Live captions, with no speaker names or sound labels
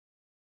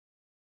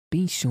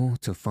be sure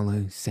to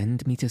follow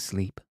Send Me to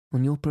Sleep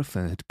on your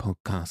preferred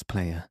podcast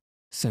player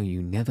so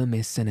you never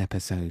miss an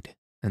episode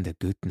and a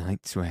good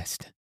night's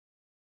rest.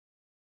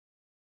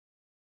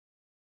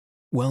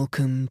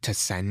 Welcome to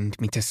Send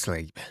Me to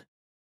Sleep,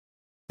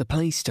 the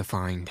place to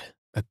find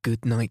a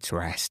good night's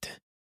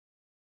rest.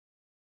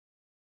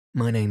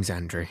 My name's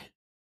Andrew,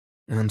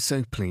 and I'm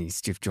so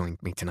pleased you've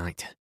joined me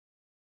tonight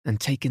and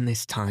taken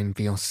this time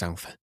for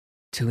yourself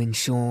to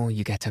ensure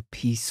you get a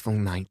peaceful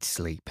night's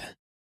sleep.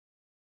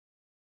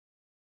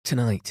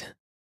 Tonight,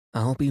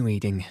 I'll be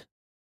reading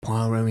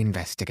Poirot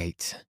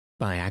Investigates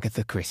by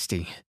Agatha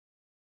Christie.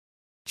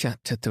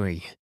 Chapter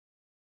 3,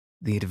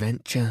 The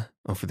Adventure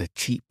of the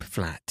Cheap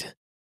Flat.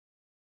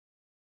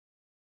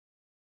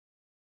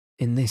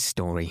 In this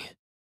story,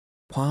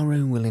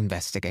 Poirot will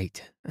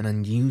investigate an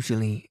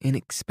unusually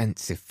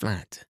inexpensive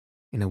flat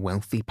in a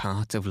wealthy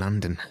part of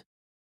London.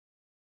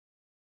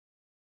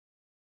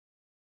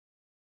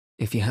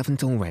 If you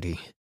haven't already,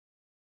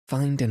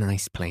 find a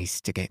nice place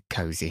to get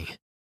cozy.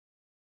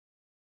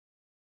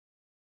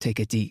 Take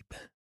a deep,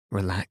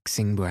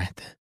 relaxing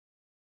breath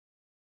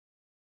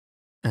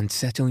and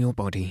settle your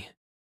body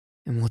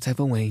in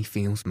whatever way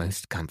feels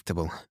most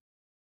comfortable.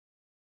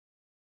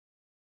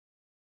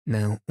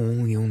 Now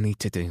all you'll need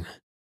to do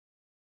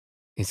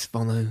is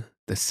follow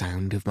the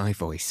sound of my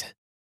voice.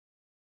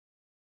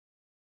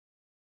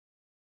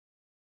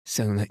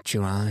 So let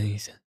your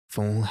eyes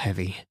fall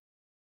heavy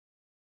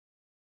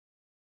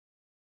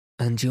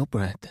and your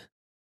breath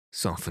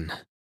soften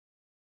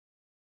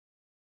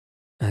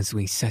as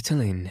we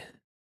settle in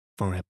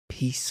for a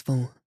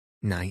peaceful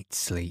night's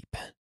sleep.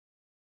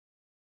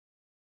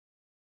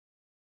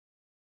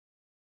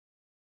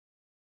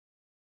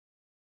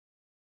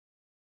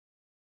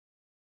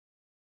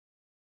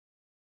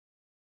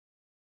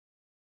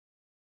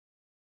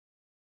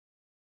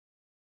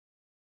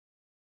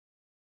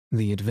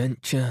 The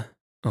Adventure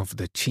of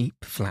the Cheap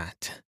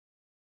Flat.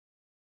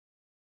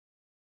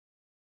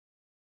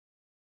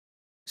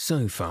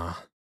 So far,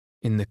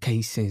 in the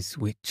cases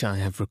which I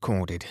have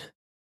recorded,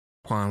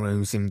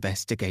 Poirot's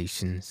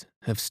investigations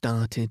have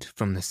started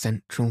from the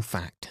central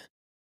fact,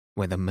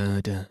 whether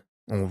murder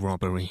or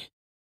robbery,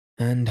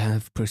 and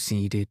have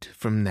proceeded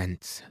from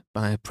thence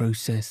by a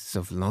process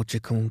of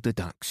logical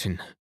deduction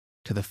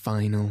to the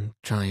final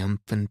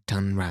triumphant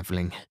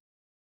unravelling.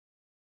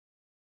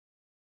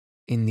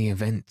 In the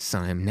events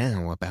I am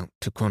now about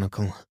to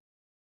chronicle,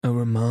 a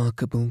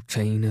remarkable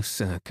chain of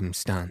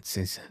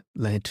circumstances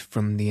led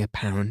from the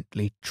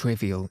apparently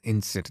trivial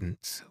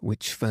incidents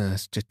which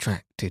first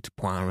attracted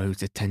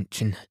Poirot's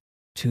attention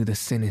to the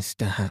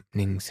sinister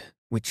happenings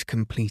which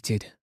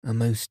completed a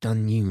most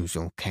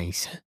unusual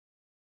case.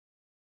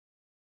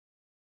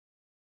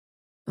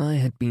 I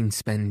had been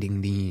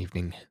spending the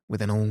evening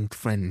with an old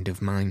friend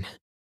of mine,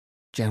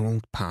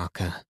 Gerald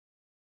Parker.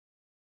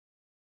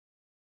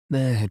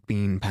 There had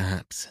been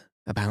perhaps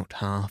about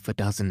half a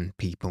dozen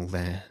people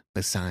there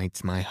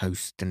besides my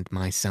host and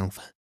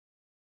myself,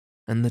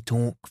 and the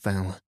talk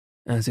fell,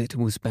 as it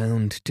was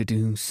bound to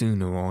do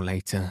sooner or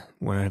later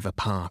wherever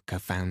Parker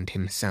found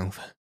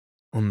himself,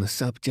 on the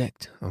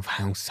subject of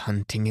house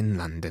hunting in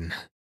London.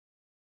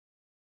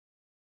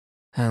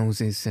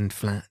 Houses and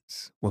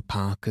flats were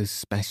Parker's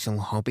special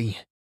hobby.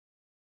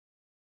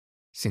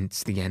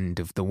 Since the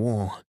end of the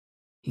war,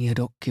 he had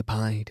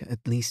occupied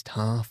at least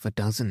half a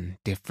dozen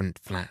different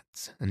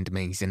flats and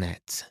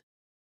maisonettes.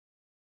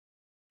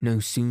 No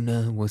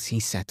sooner was he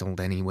settled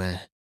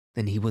anywhere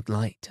than he would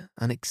light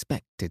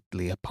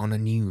unexpectedly upon a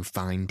new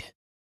find,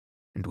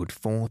 and would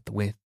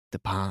forthwith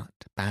depart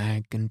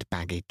bag and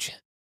baggage.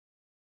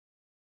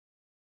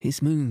 His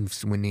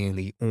moves were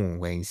nearly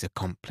always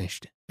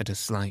accomplished at a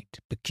slight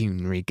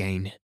pecuniary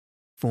gain,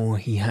 for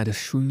he had a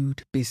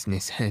shrewd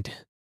business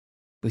head,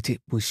 but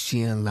it was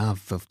sheer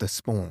love of the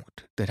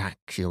sport that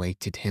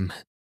actuated him,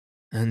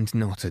 and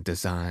not a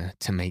desire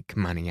to make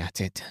money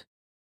at it.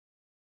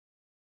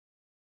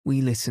 We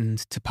listened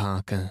to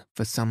Parker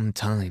for some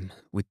time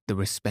with the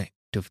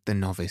respect of the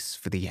novice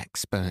for the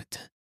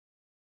expert.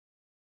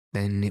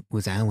 Then it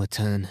was our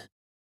turn.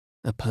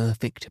 A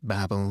perfect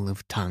babble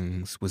of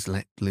tongues was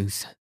let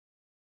loose.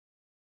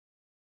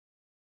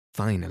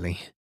 Finally,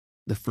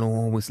 the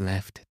floor was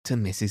left to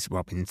Mrs.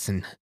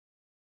 Robinson,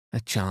 a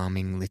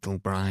charming little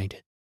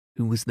bride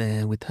who was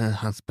there with her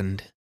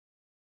husband.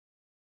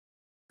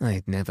 I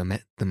had never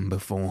met them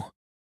before,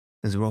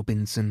 as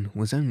Robinson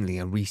was only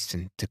a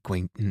recent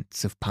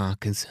acquaintance of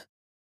Parker's.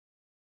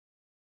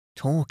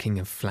 "Talking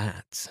of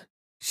flats,"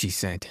 she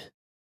said,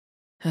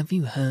 "have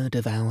you heard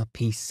of our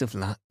piece of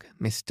luck,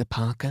 Mr.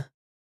 Parker?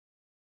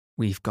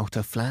 We've got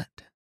a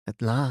flat,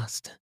 at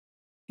last,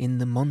 in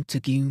the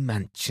Montague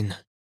mansion."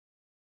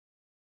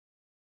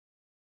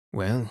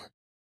 "Well,"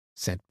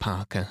 said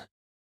Parker,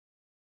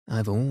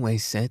 "I've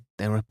always said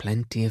there are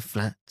plenty of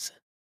flats,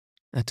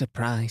 at a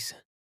price."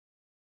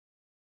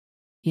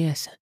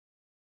 "Yes,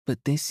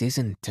 but this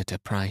isn't at a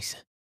price.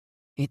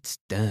 It's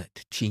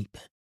dirt cheap.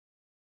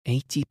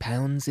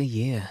 £80 a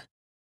year."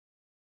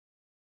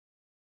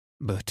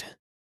 But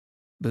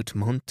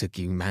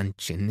Montague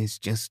Mansion is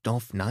just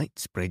off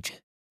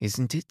Knightsbridge,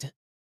 isn't it?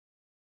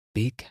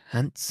 Big,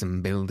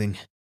 handsome building.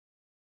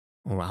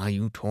 Or are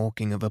you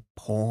talking of a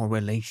poor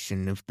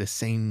relation of the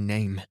same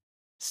name,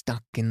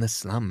 stuck in the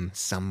slums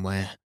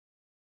somewhere?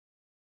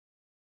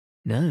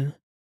 No,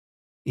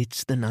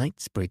 it's the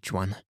Knightsbridge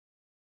one.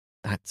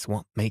 That's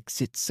what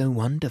makes it so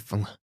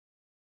wonderful.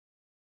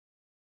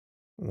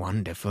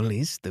 Wonderful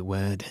is the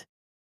word.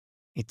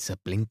 It's a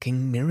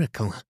blinking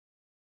miracle.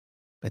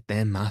 But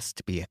there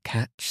must be a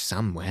catch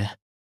somewhere.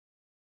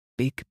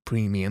 Big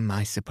premium,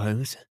 I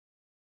suppose.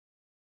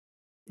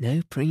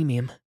 No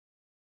premium.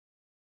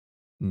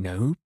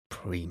 No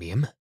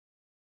premium?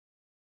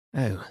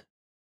 Oh,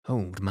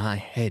 hold my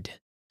head,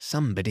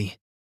 somebody,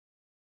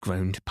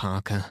 groaned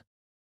Parker.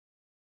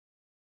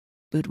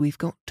 But we've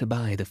got to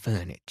buy the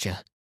furniture,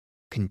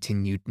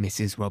 continued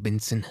Mrs.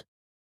 Robinson.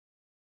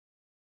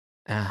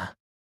 Ah,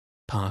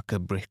 Parker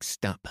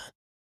brisked up.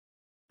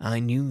 I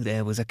knew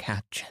there was a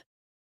catch.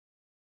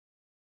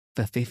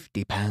 For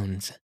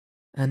 £50,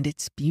 and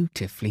it's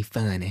beautifully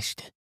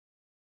furnished.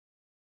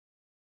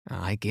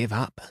 I give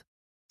up,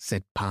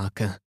 said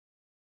Parker.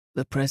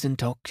 The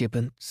present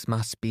occupants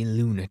must be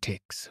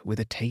lunatics with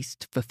a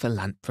taste for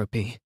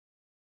philanthropy.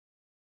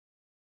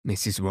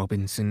 Mrs.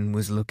 Robinson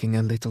was looking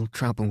a little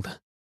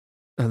troubled.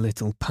 A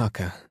little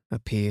pucker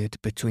appeared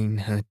between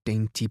her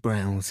dainty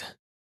brows.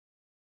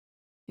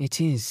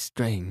 It is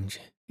strange,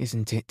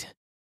 isn't it?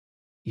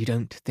 You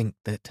don't think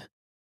that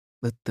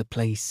the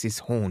place is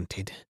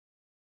haunted.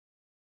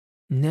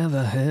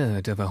 Never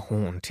heard of a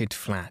haunted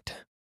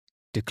flat,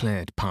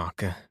 declared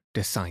Parker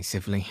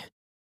decisively.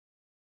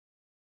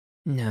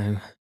 No,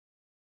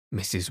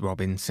 Mrs.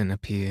 Robinson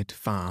appeared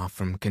far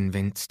from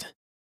convinced.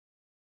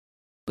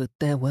 But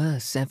there were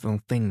several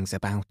things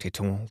about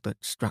it all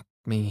that struck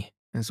me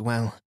as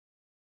well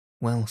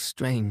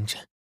strange.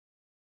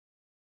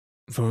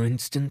 For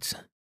instance,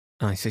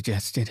 I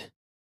suggested.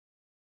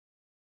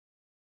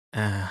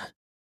 Ah,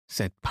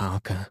 said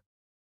Parker.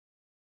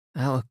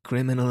 Our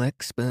criminal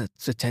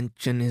expert's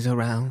attention is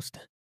aroused.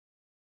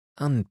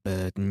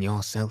 Unburden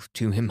yourself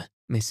to him,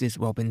 Mrs.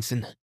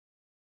 Robinson.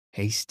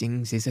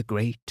 Hastings is a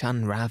great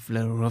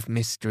unraveller of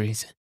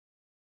mysteries.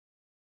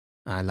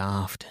 I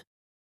laughed,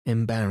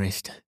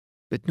 embarrassed,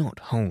 but not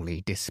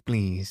wholly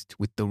displeased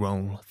with the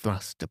role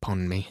thrust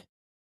upon me.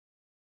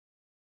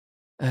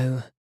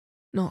 Oh,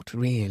 not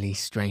really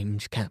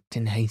strange,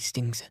 Captain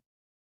Hastings.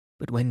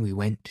 But when we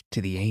went to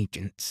the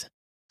agents,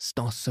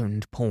 Stosser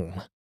and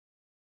Paul,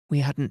 we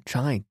hadn't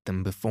tried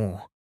them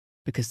before,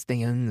 because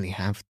they only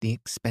have the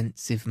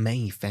expensive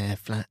Mayfair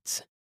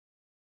flats.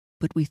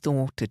 But we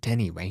thought, at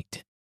any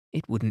rate,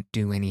 it wouldn't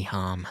do any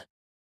harm.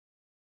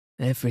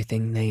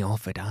 Everything they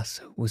offered us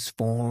was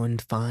 £400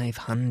 and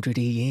 £500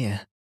 a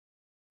year,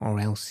 or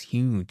else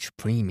huge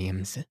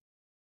premiums.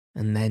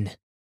 And then,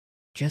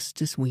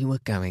 just as we were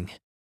going,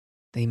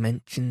 they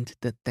mentioned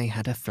that they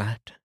had a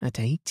flat at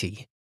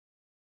 80,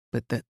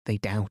 but that they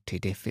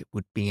doubted if it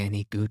would be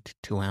any good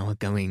to our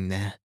going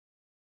there.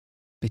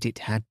 But it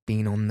had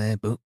been on their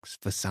books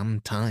for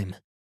some time,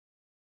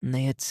 and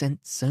they had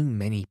sent so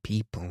many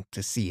people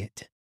to see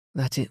it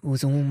that it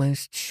was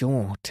almost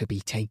sure to be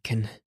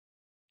taken.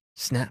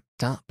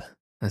 Snapped up,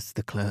 as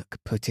the clerk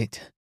put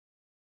it.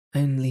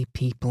 Only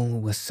people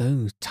were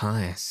so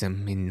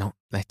tiresome in not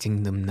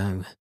letting them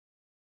know,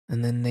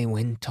 and then they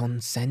went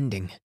on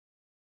sending,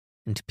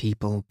 and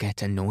people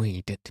get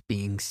annoyed at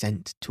being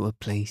sent to a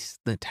place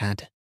that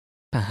had,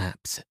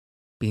 perhaps,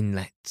 been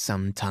let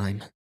some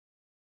time.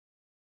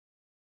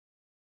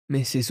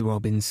 Mrs.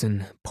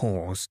 Robinson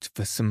paused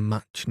for some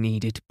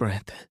much-needed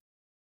breath,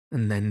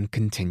 and then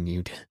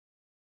continued.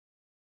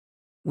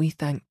 We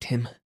thanked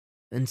him,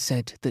 and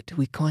said that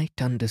we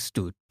quite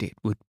understood it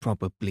would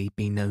probably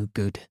be no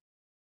good,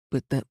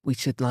 but that we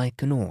should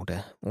like an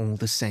order all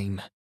the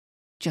same,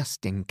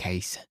 just in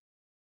case.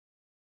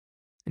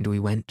 And we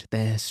went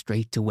there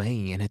straight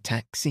away in a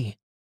taxi,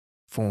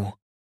 for,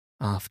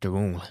 after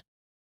all,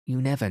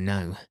 you never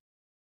know.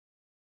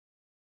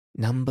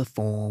 Number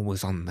 4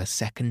 was on the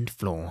 2nd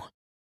floor,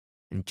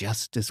 and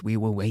just as we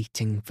were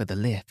waiting for the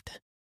lift,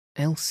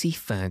 Elsie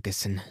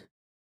Ferguson,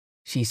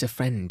 she's a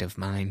friend of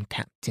mine,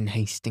 Captain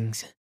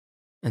Hastings,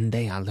 and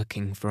they are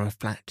looking for a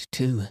flat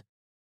too,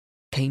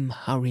 came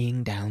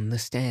hurrying down the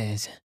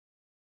stairs.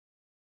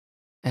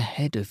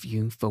 Ahead of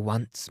you for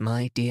once,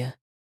 my dear,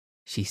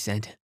 she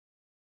said,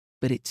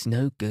 but it's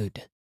no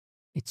good,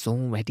 it's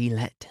already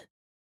let.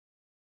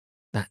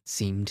 That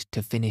seemed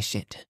to finish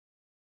it,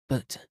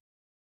 but,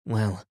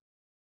 well,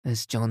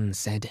 as John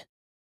said,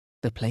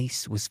 the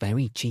place was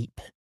very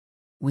cheap.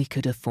 We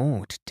could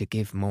afford to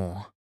give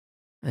more,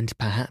 and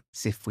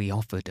perhaps if we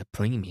offered a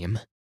premium.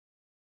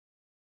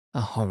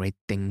 A horrid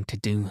thing to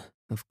do,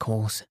 of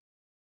course,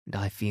 and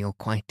I feel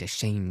quite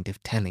ashamed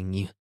of telling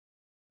you,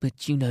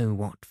 but you know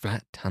what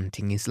flat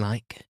hunting is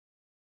like.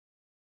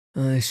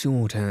 I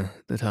assured her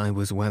that I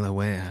was well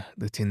aware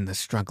that in the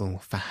struggle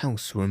for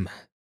house room,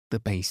 the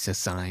baser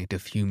side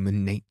of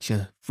human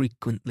nature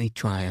frequently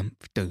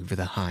triumphed over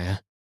the higher,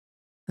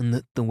 and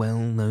that the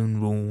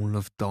well-known rule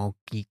of dog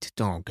eat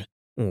dog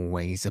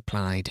always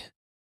applied.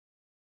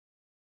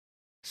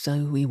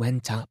 So we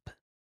went up,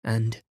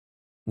 and,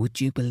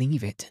 would you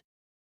believe it,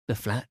 the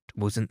flat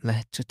wasn't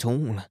let at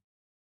all.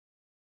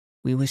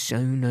 We were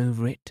shown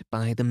over it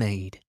by the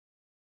maid,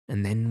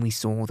 and then we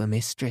saw the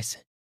mistress,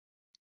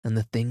 and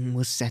the thing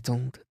was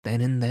settled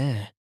then and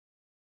there.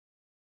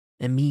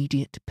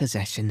 Immediate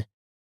possession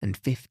and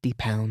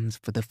 £50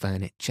 for the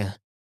furniture.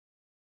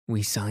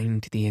 We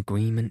signed the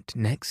agreement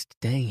next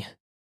day,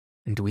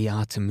 and we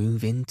are to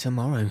move in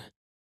tomorrow.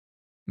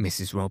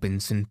 Mrs.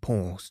 Robinson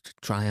paused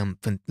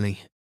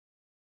triumphantly.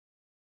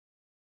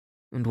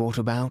 And what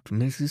about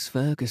Mrs.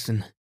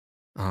 Ferguson?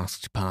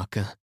 Asked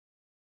Parker.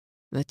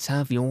 Let's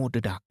have your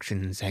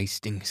deductions,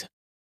 Hastings.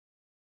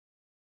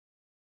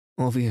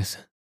 Obvious,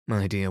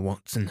 my dear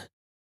Watson,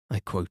 I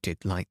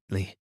quoted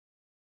lightly.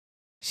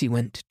 She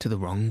went to the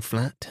wrong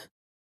flat.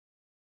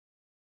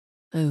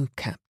 Oh,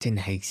 Captain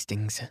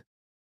Hastings,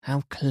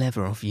 how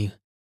clever of you,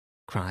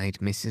 cried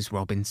Mrs.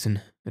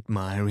 Robinson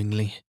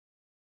admiringly.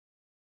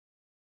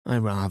 I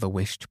rather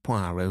wished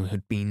Poirot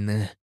had been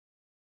there.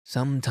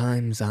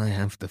 Sometimes I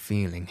have the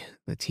feeling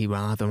that he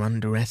rather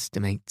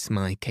underestimates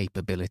my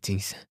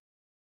capabilities.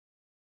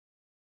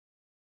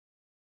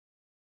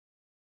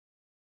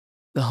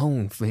 The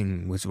whole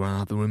thing was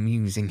rather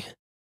amusing,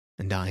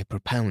 and I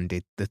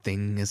propounded the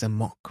thing as a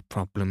mock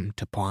problem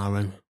to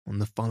Poirot on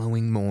the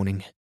following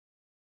morning.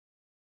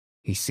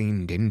 He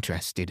seemed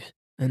interested,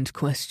 and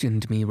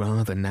questioned me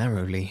rather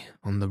narrowly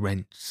on the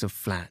rents of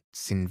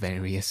flats in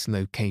various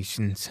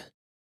locations.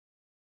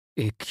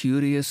 A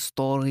curious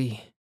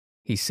story,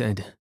 he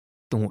said,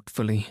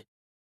 thoughtfully.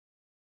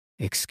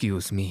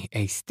 Excuse me,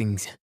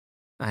 Hastings.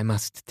 I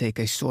must take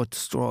a short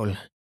stroll.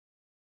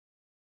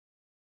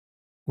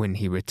 When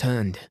he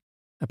returned,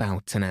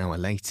 about an hour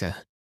later,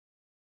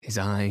 his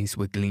eyes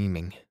were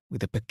gleaming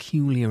with a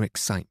peculiar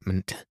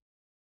excitement.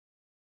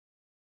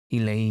 He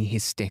lay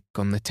his stick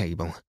on the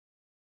table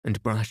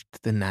and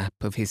brushed the nap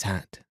of his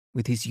hat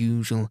with his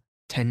usual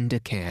tender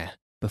care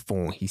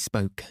before he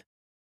spoke.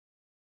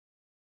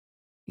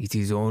 It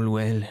is all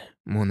well,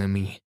 mon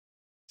ami,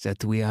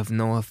 that we have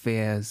no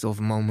affairs of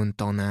moment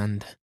on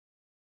hand.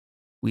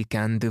 We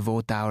can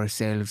devote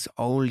ourselves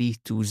wholly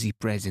to the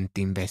present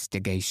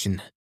investigation.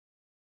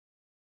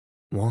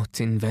 What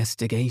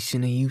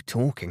investigation are you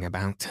talking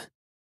about?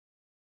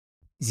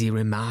 The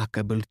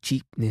remarkable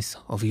cheapness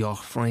of your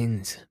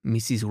friend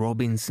Mrs.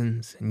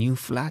 Robinson's new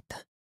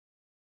flat?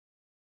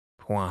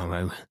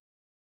 Poirot,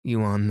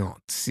 you are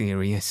not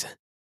serious.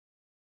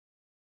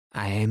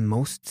 I am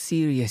most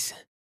serious.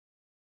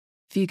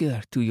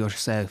 Figure to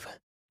yourself,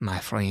 my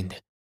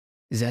friend,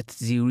 that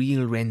the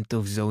real rent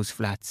of those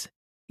flats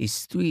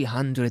is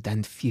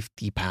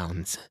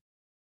 £350.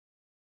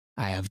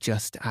 I have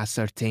just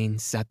ascertained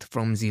that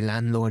from the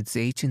landlord's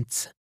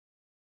agents.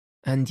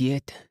 And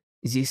yet,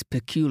 this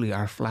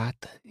peculiar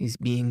flat is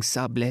being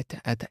sublet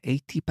at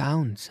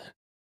 £80.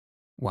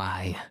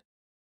 Why?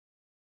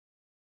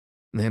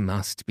 There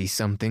must be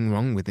something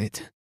wrong with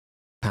it.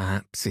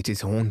 Perhaps it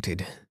is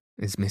haunted,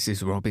 as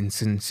Mrs.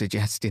 Robinson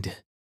suggested.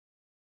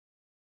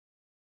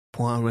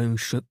 Poirot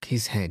shook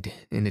his head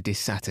in a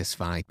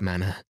dissatisfied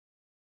manner.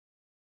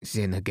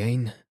 Then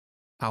again,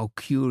 how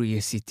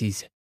curious it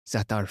is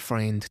that our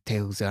friend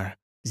tells her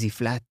the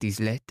flat is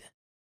let,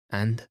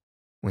 and,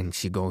 when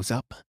she goes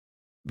up,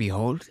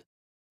 behold,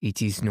 it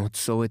is not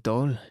so at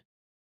all.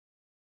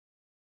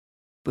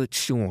 But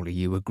surely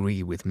you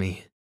agree with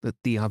me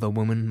that the other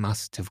woman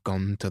must have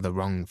gone to the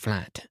wrong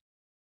flat.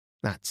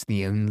 That's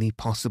the only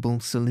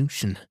possible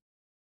solution.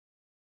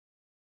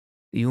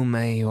 You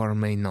may or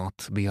may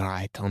not be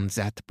right on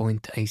that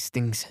point,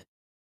 Hastings.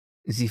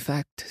 The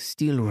fact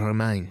still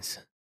remains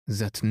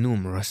that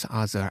numerous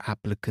other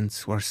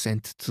applicants were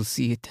sent to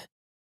see it,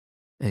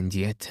 and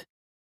yet,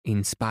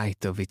 in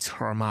spite of its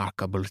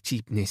remarkable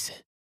cheapness,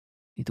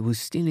 it was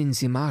still in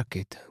the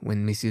market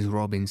when Mrs.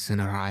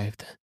 Robinson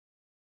arrived.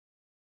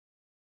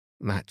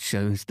 That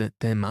shows that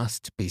there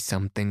must be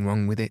something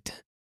wrong with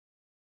it.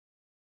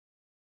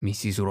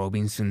 Mrs.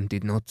 Robinson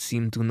did not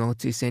seem to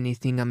notice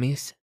anything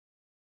amiss.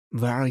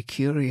 Very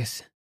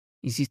curious,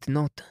 is it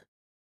not?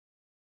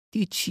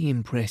 Did she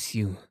impress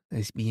you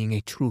as being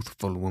a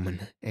truthful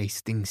woman,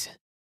 Hastings?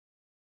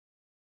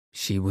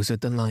 She was a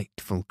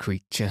delightful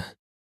creature.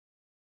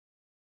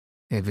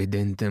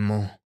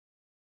 Evidemment,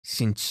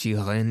 since she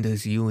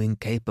renders you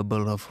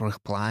incapable of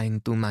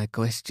replying to my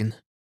question.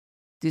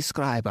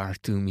 Describe her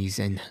to me,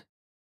 then.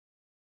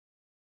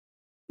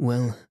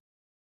 Well,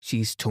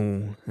 she's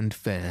tall and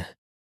fair.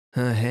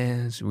 Her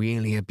hair's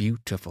really a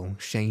beautiful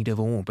shade of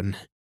auburn.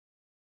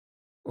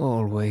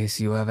 Always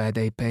you have had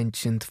a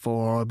penchant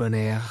for auburn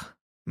hair,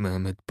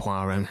 murmured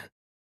Poirot.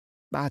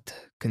 But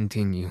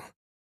continue.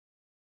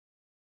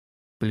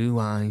 Blue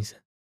eyes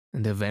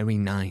and a very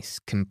nice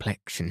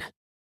complexion.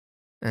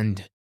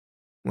 And,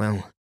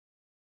 well,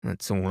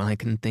 that's all I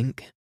can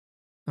think,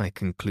 I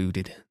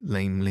concluded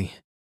lamely.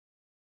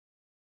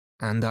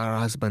 And her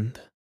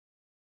husband?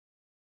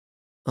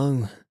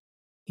 Oh,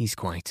 he's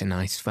quite a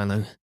nice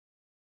fellow.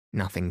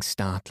 Nothing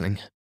startling.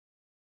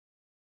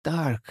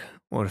 Dark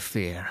or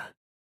fair?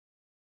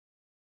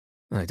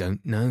 I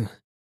don't know.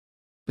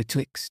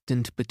 betwixt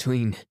and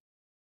between,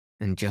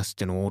 and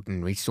just an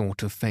ordinary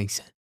sort of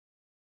face.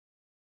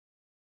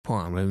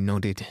 Poirot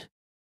nodded.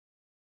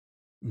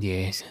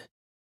 Yes,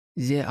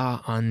 there are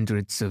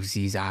hundreds of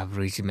these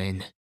average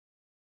men,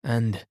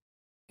 and,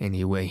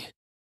 anyway,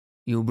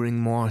 you bring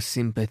more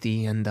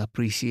sympathy and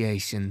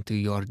appreciation to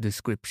your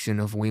description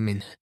of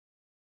women.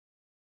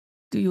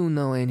 Do you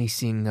know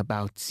anything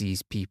about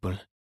these people?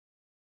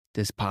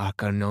 Does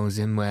Parker know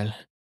them well?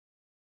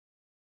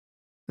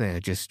 They're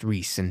just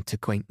recent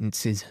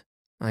acquaintances,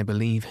 I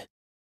believe.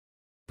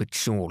 But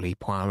surely,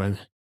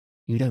 Poirot,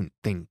 you don't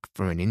think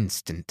for an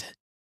instant.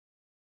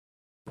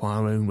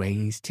 Poirot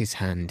raised his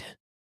hand.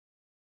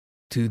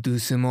 Tout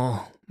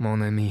doucement,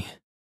 mon ami.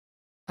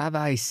 Have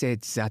I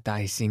said that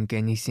I think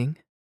anything?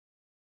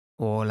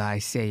 All I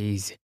say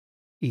is,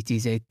 it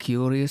is a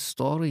curious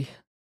story,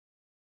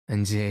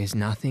 and there is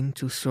nothing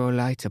to throw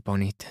light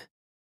upon it,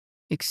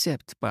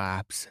 except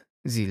perhaps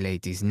the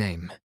lady's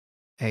name,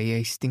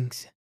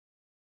 Hastings?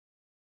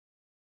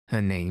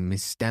 Her name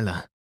is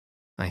Stella,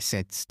 I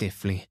said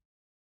stiffly.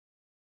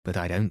 But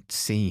I don't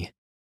see.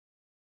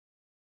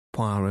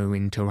 Poirot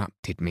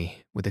interrupted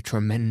me with a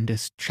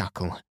tremendous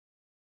chuckle.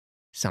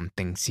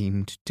 Something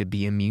seemed to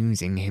be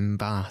amusing him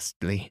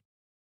vastly.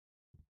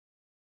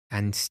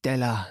 And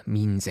Stella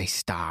means a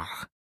star,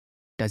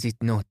 does it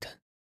not?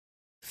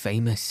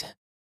 Famous.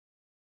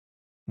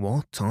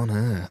 What on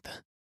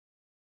earth?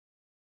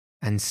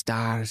 And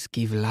stars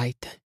give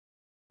light.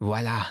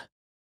 Voila.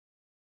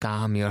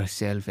 Calm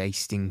yourself,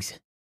 Hastings.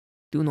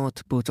 Do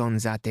not put on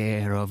that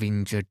air of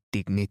injured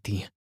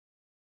dignity.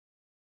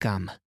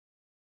 Come,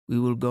 we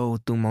will go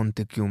to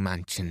Montague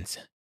Mansions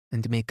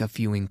and make a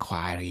few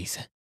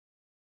inquiries.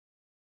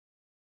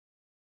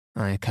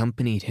 I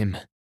accompanied him,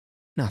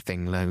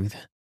 nothing loath.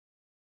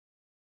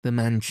 The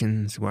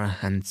mansions were a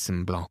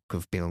handsome block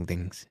of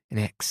buildings in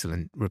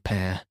excellent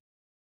repair.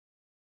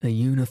 A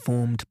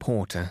uniformed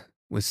porter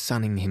was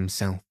sunning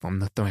himself on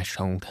the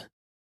threshold,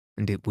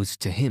 and it was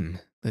to him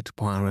that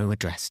Poirot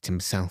addressed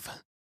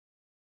himself.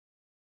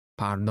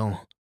 Pardon,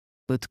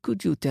 but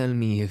could you tell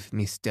me if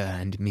Mr.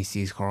 and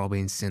Mrs.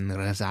 Robinson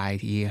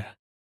reside here?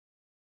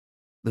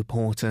 The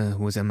porter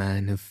was a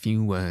man of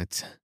few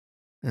words,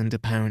 and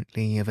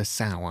apparently of a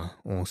sour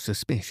or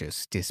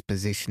suspicious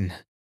disposition.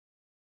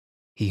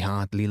 He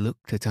hardly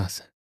looked at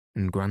us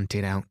and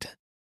grunted out,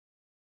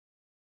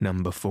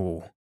 Number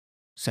 4,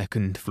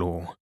 second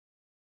floor.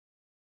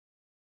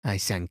 I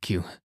thank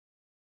you.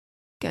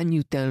 Can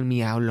you tell me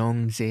how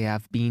long they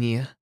have been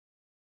here?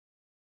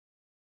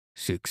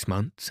 6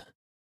 months.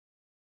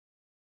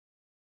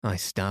 I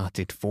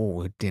started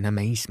forward in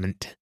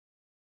amazement,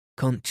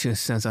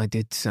 conscious as I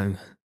did so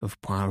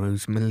of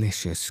Poirot's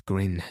malicious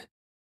grin.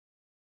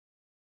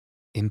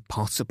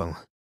 Impossible,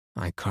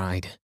 I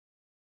cried.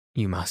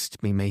 You must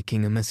be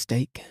making a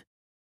mistake.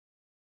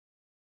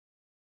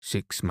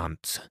 6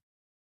 months.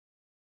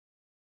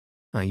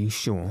 Are you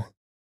sure?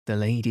 The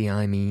lady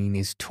I mean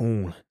is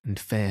tall and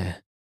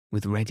fair,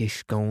 with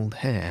reddish gold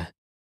hair,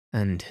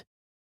 and—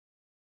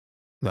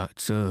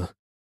 That's her,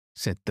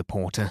 said the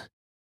porter.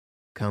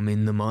 Come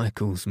in the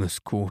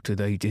Michaelsmas quarter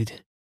they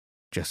did,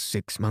 just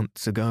 6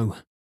 months ago.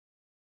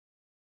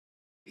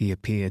 He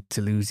appeared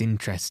to lose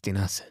interest in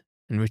us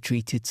and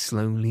retreated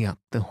slowly up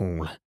the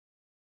hall.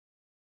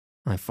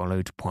 I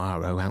followed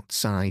Poirot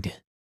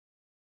outside.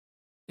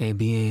 Eh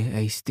bien,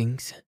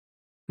 Hastings?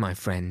 My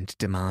friend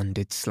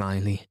demanded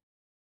slyly.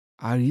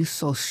 Are you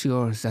so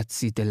sure that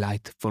the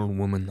delightful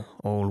woman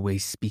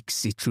always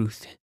speaks the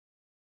truth?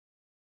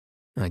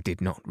 I did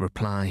not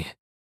reply.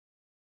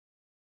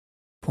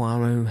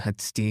 Poirot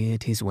had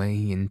steered his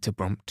way into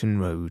Brompton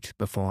Road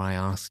before I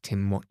asked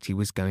him what he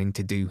was going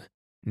to do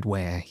and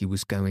where he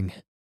was going.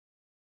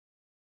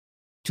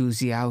 To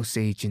the house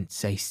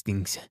agent's,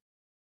 Hastings.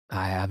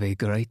 I have a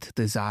great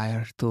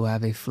desire to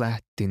have a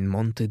flat in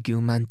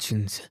Montague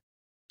Mansions.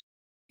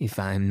 If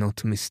I am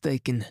not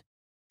mistaken,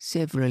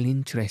 several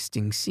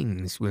interesting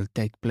things will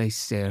take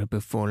place there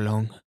before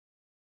long.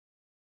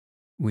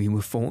 We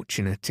were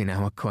fortunate in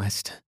our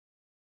quest.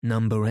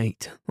 Number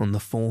 8 on the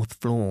 4th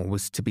floor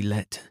was to be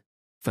let,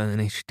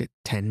 furnished at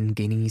 10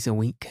 guineas a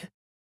week.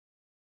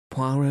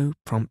 Poirot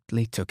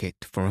promptly took it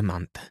for a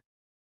month.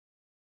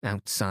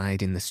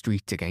 Outside in the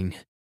street again,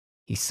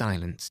 he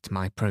silenced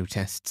my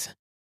protests.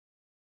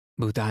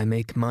 But I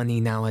make money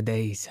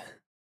nowadays.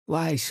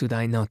 Why should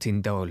I not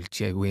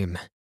indulge a whim?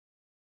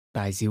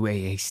 By the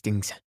way,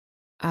 Hastings,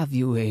 have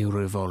you a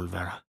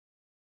revolver?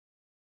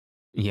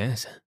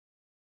 Yes,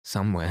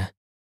 somewhere,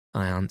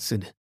 I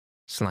answered,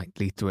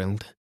 slightly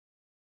thrilled.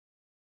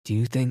 Do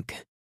you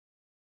think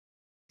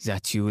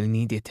that you will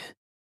need it?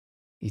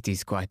 It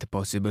is quite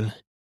possible.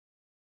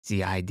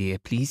 The idea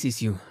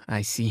pleases you,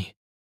 I see.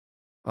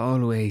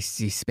 Always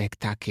the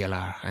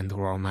spectacular and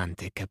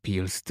romantic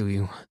appeals to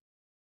you.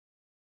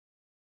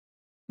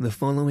 The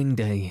following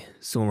day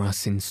saw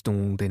us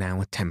installed in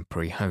our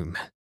temporary home.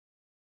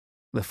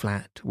 The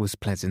flat was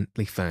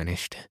pleasantly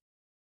furnished.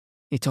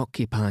 It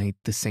occupied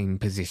the same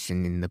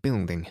position in the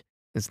building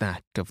as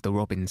that of the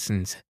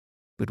Robinsons,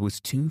 but was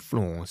 2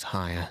 floors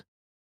higher.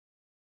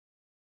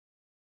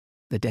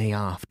 The day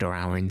after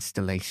our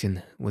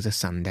installation was a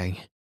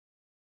Sunday.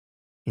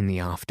 In the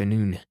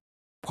afternoon,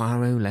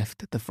 Poirot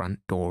left the front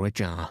door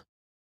ajar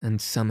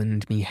and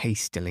summoned me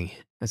hastily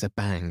as a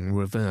bang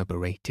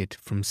reverberated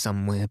from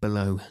somewhere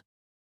below.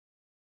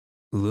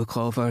 "Look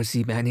over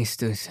the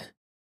banisters.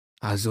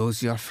 Are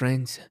those your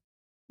friends?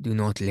 Do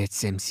not let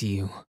them see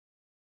you."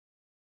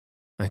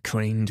 I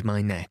craned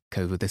my neck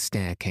over the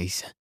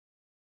staircase.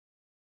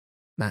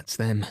 "That's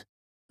them,"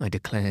 I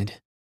declared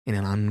in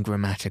an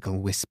ungrammatical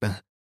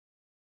whisper.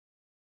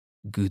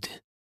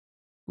 "Good.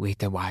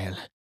 Wait a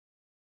while."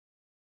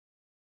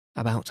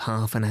 About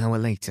half an hour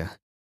later,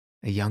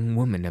 a young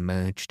woman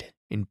emerged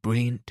in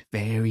brilliant,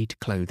 varied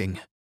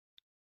clothing.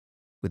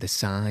 With a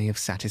sigh of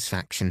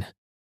satisfaction,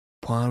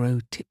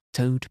 Poirot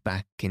tiptoed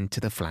back into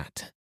the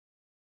flat.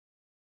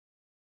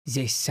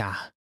 "Yes,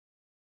 sir.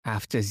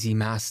 After the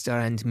master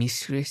and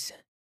mistress,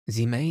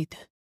 the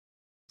maid,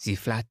 the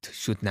flat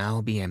should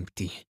now be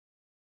empty."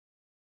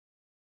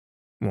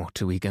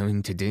 "What are we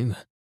going to do?"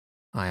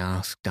 I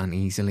asked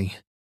uneasily.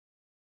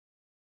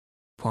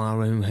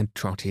 Poirot had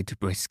trotted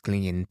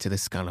briskly into the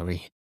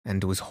scullery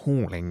and was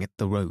hauling at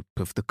the rope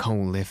of the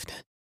coal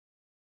lift.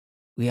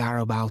 "We are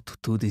about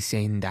to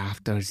descend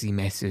after the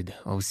method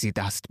of the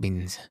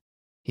dustbins,"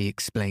 he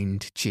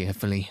explained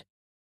cheerfully.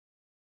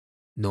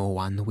 "No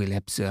one will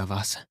observe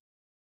us.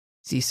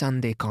 The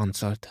Sunday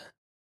concert,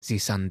 the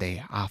Sunday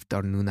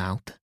afternoon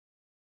out,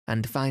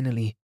 and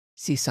finally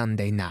the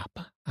Sunday nap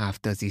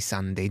after the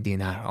Sunday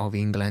dinner of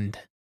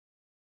England.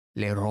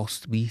 Le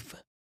roast beef.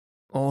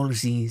 All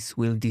these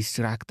will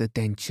distract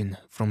attention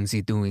from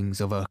the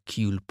doings of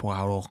Hercule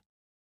Poirot.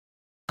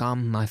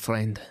 Come, my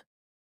friend."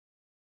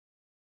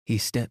 He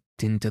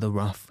stepped into the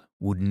rough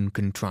wooden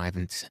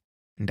contrivance,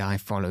 and I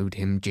followed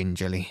him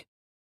gingerly.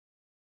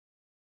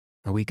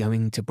 "Are we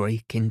going to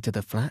break into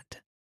the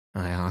flat?"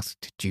 I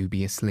asked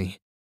dubiously.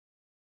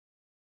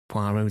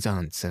 Poirot's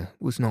answer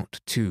was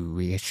not too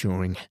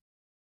reassuring.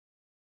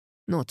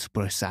 "Not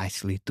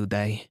precisely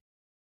today,"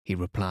 he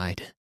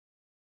replied.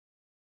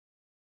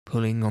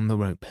 Pulling on the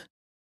rope,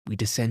 we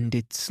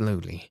descended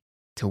slowly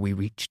till we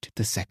reached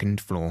the second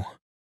floor.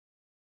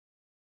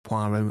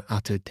 Poirot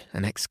uttered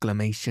an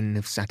exclamation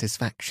of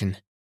satisfaction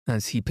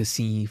as he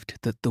perceived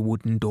that the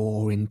wooden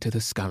door into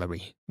the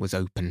scullery was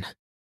open.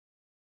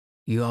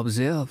 "You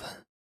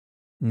observe?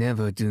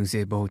 Never do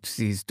they bolt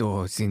these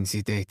doors in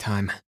the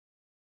daytime,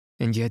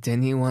 and yet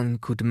anyone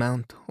could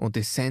mount or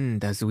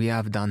descend as we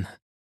have done.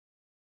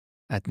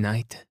 At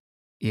night,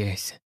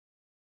 yes,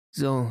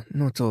 though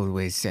not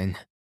always then,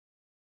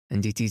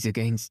 and it is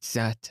against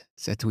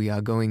that we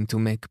are going to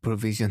make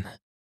provision."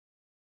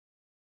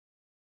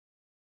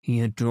 He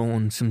had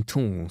drawn some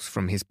tools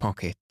from his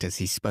pocket as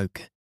he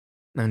spoke,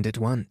 and at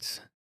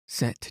once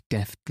set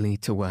deftly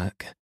to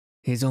work,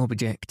 his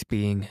object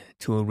being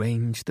to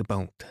arrange the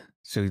bolt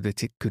so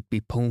that it could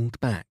be pulled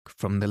back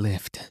from the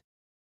lift.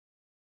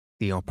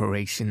 The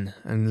operation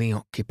only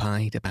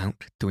occupied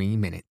about 3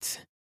 minutes.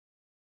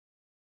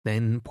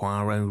 Then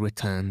Poirot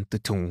returned the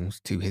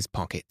tools to his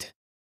pocket,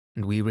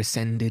 and we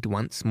descended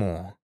once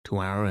more to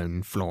our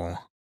own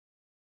floor.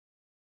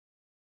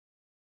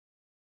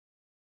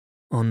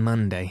 On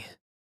Monday,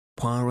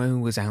 Poirot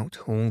was out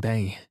all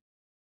day,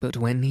 but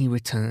when he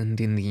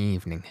returned in the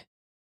evening,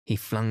 he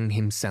flung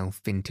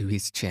himself into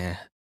his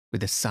chair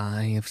with a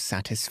sigh of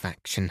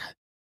satisfaction.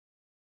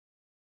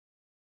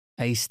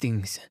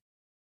 "Hastings,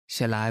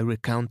 shall I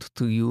recount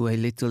to you a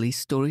little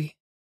history?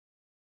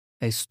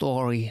 A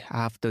story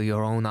after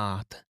your own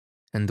art,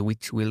 and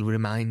which will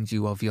remind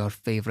you of your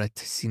favourite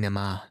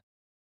cinema."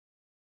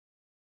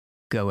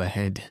 "Go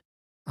ahead,"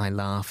 I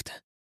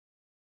laughed.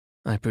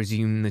 "I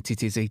presume that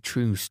it is a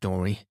true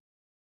story,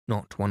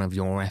 not one of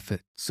your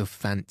efforts of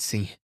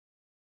fancy."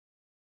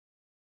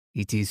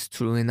 "It is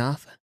true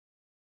enough.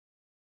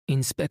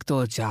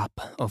 Inspector Japp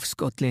of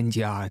Scotland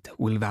Yard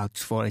will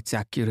vouch for its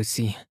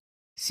accuracy,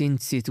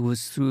 since it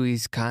was through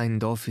his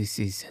kind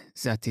offices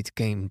that it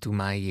came to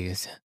my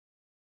ears.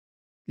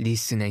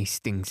 Listen,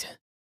 Hastings.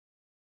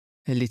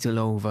 A little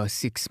over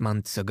 6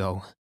 months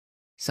ago,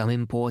 some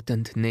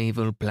important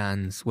naval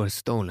plans were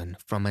stolen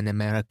from an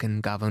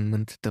American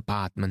government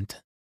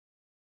department.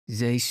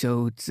 They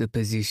showed the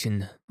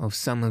position of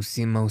some of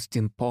the most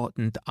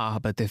important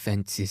arbor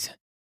defenses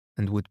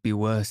and would be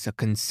worth a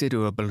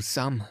considerable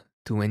sum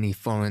to any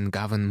foreign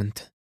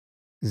government.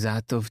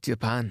 That of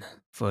Japan,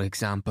 for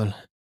example.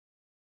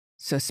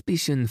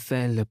 Suspicion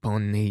fell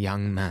upon a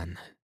young man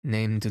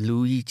named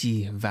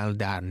Luigi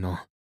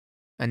Valdarno,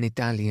 an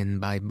Italian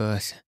by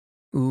birth,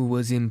 who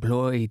was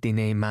employed in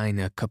a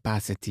minor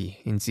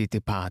capacity in the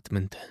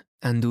department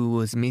and who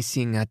was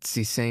missing at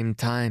the same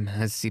time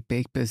as the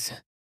papers.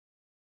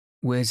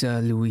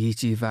 Whether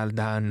Luigi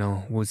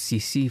Valdarno was the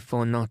thief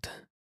or not,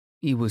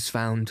 he was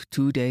found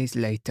 2 days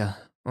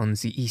later on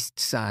the east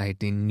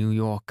side in New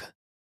York,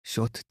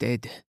 shot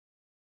dead.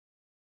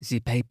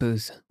 The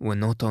papers were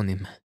not on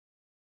him.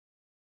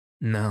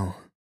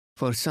 Now,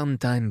 for some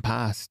time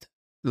past,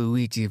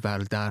 Luigi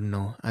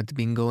Valdarno had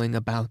been going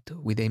about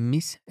with a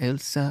Miss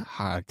Elsa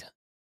Hart,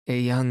 a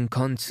young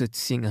concert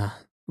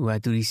singer who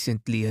had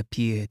recently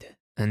appeared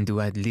and who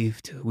had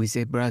lived with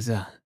a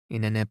brother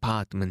in an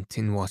apartment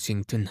in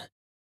Washington.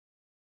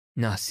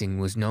 Nothing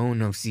was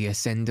known of the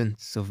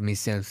ascendance of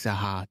Miss Elsa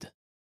Hart,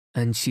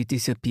 and she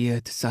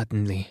disappeared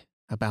suddenly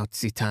about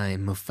the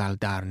time of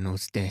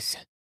Valdarno's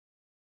death.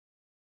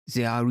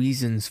 There are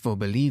reasons for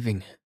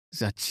believing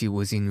that she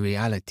was in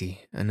reality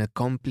an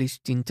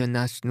accomplished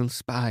international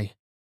spy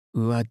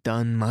who had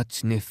done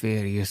much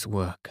nefarious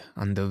work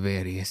under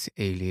various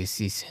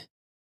aliases.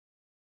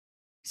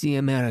 The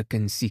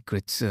American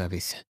Secret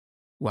Service,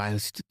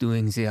 whilst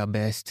doing their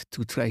best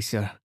to trace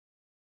her,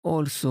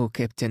 also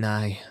kept an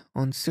eye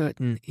on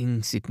certain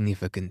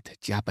insignificant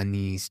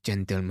Japanese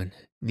gentlemen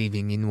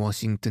living in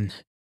Washington.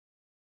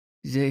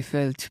 They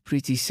felt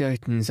pretty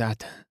certain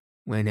that,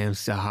 when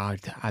Elsa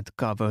Hart had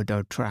covered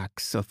her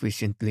tracks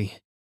sufficiently,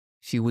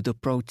 she would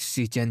approach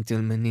the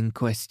gentleman in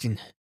question.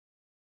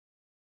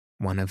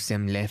 One of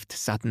them left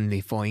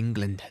suddenly for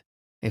England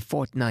a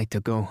fortnight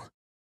ago.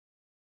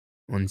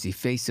 On the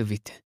face of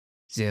it,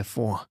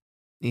 therefore,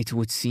 it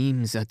would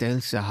seem that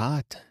Elsa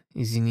Hart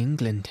is in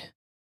England.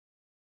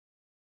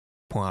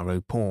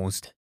 Poirot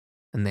paused,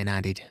 and then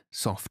added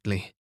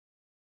softly,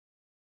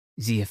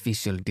 "The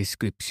official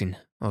description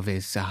of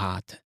Elsa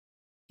Hart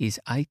is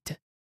height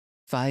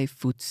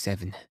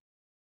 5'7",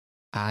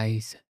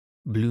 eyes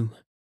blue,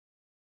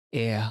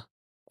 hair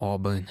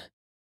auburn,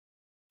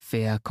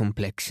 fair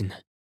complexion,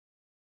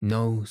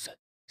 nose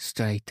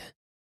straight,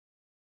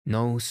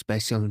 no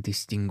special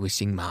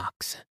distinguishing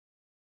marks."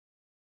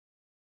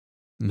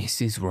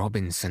 "Mrs.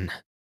 Robinson,"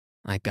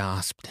 I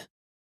gasped.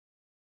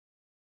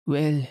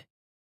 "Well,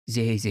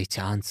 there's a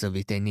chance of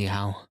it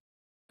anyhow,"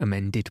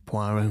 amended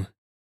Poirot.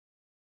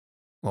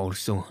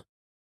 "Also,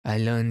 I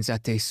learned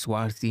that a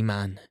swarthy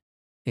man,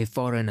 a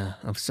foreigner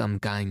of some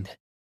kind,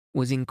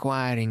 was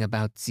inquiring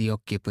about the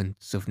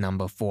occupants of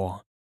number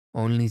 4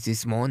 only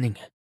this morning.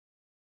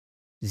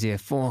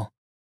 Therefore,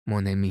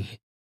 mon ami,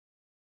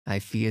 I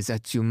fear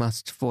that you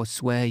must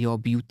forswear your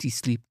beauty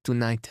sleep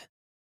tonight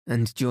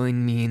and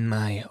join me in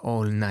my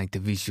all-night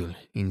vigil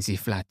in the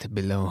flat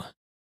below,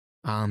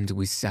 armed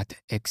with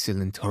that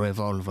excellent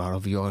revolver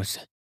of yours.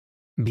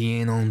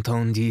 Bien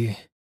entendu."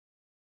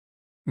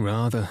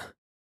 "Rather,"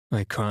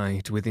 I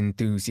cried with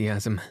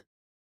enthusiasm.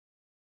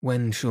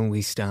 "When shall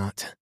we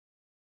start?"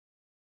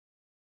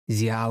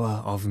 "The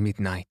hour of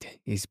midnight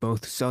is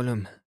both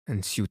solemn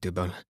and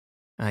suitable,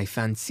 I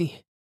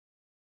fancy.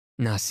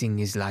 Nothing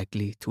is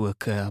likely to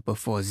occur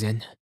before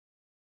then."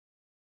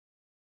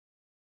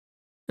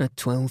 At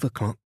 12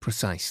 o'clock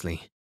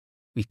precisely,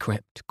 we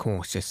crept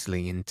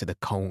cautiously into the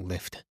coal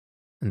lift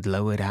and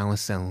lowered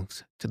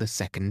ourselves to the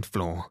second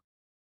floor.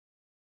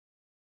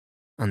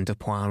 Under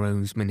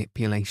Poirot's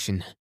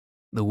manipulation,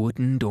 the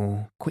wooden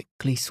door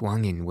quickly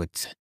swung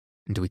inwards,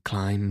 and we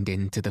climbed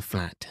into the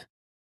flat.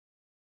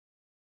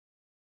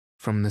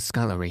 From the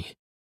scullery,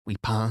 we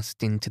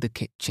passed into the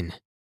kitchen,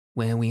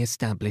 where we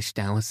established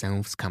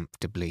ourselves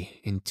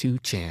comfortably in 2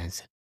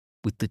 chairs,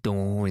 with the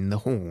door in the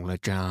hall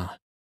ajar.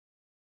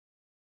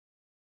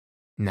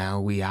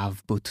 "Now we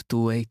have but to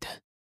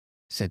wait,"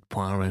 said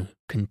Poirot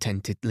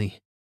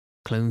contentedly,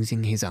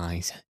 closing his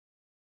eyes.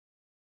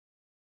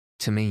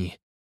 To me,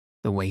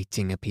 the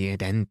waiting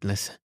appeared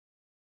endless.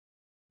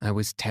 I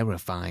was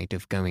terrified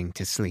of going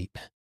to sleep.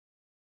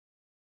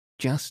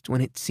 Just when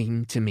it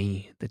seemed to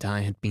me that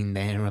I had been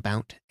there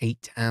about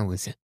 8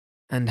 hours,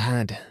 and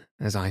had,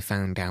 as I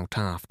found out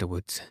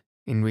afterwards,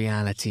 in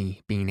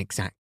reality been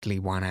exactly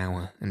 1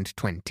 hour and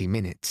 20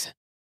 minutes,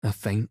 a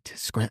faint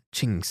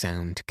scratching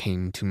sound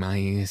came to my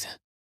ears.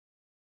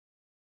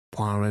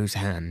 Poirot's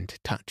hand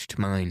touched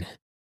mine.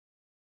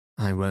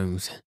 I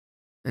rose,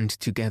 and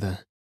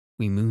together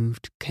we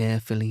moved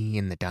carefully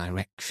in the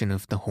direction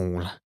of the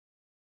hall.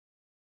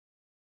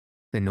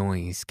 The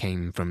noise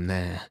came from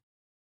there.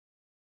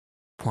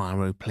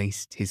 Poirot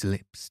placed his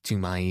lips to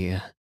my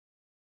ear.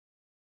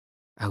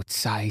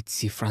 "Outside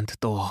the front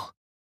door.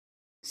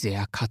 They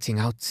are cutting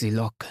out the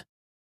lock.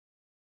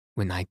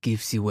 When I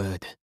give the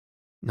word,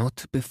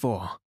 not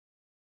before,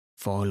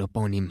 fall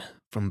upon him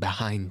from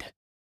behind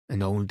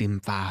and hold him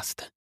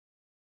fast.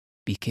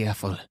 Be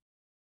careful,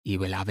 he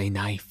will have a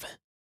knife."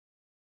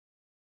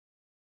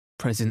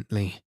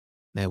 Presently,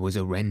 there was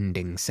a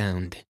rending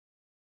sound,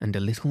 and a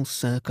little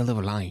circle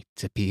of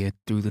light appeared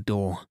through the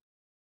door.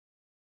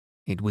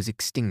 It was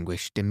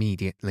extinguished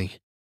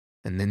immediately,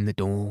 and then the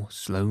door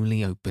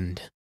slowly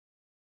opened.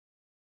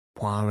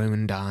 Poirot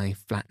and I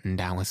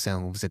flattened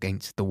ourselves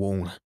against the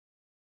wall.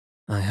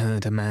 I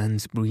heard a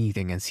man's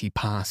breathing as he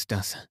passed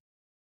us.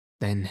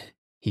 Then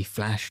he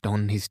flashed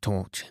on his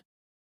torch,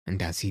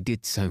 and as he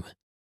did so,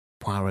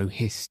 Poirot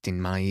hissed in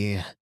my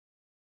ear,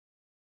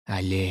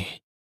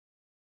 "Allez."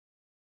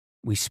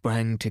 We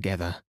sprang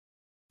together.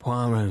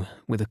 Poirot,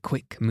 with a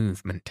quick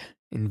movement,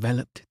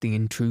 enveloped the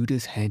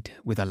intruder's head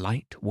with a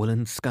light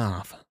woolen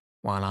scarf,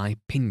 while I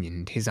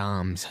pinioned his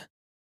arms.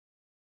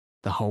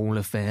 The whole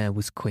affair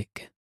was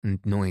quick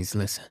and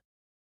noiseless.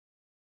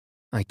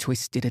 I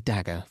twisted a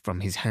dagger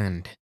from his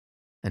hand,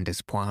 and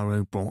as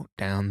Poirot brought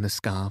down the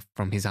scarf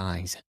from his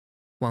eyes,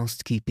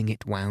 whilst keeping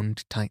it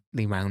wound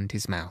tightly round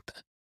his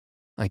mouth,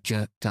 I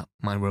jerked up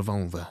my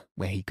revolver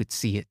where he could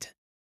see it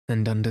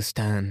and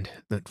understand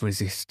that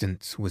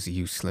resistance was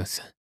useless.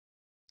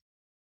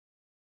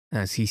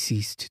 As he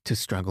ceased to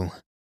struggle,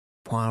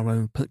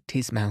 Poirot put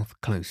his mouth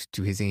close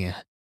to his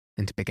ear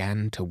and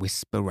began to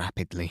whisper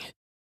rapidly.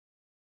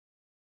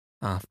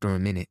 After a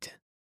minute,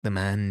 the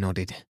man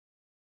nodded.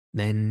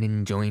 Then,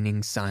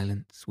 enjoining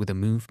silence with a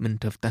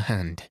movement of the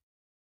hand,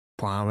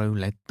 Poirot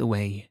led the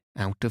way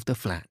out of the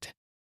flat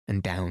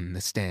and down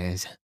the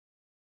stairs.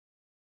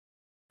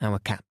 Our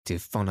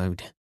captive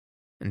followed,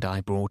 and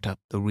I brought up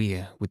the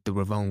rear with the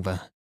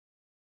revolver.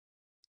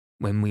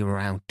 When we were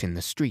out in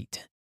the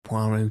street,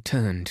 Poirot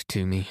turned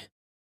to me.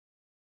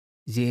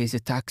 "There's a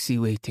taxi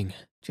waiting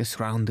just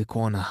round the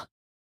corner.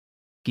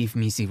 Give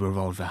me the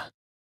revolver.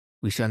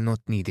 We shall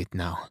not need it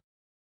now."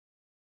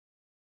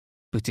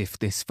 "But if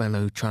this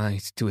fellow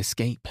tries to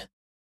escape?"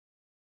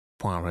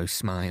 Poirot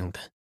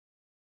smiled.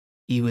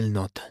 "He will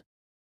not."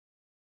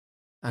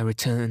 I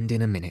returned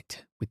in a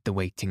minute with the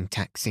waiting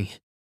taxi.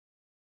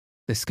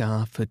 The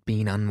scarf had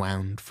been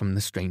unwound from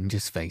the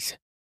stranger's face,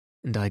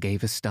 and I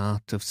gave a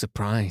start of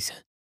surprise.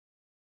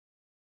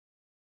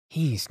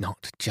 "He's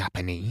not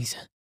Japanese,"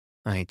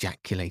 I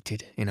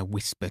ejaculated in a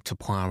whisper to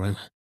Poirot.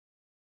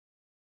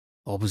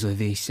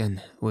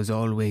 "Observation was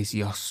always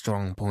your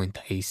strong point,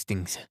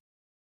 Hastings.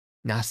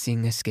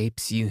 Nothing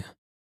escapes you."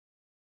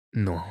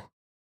 "No,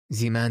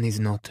 the man is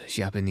not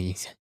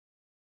Japanese.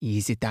 He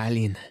is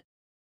Italian."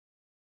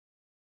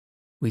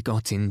 We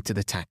got into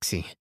the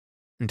taxi,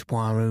 and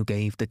Poirot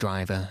gave the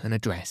driver an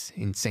address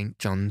in St.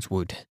 John's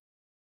Wood.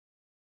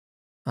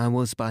 I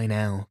was by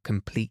now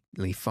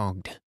completely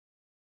fogged.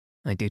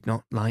 I did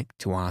not like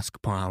to ask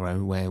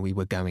Poirot where we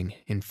were going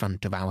in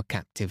front of our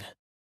captive,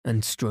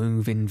 and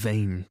strove in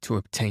vain to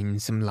obtain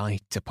some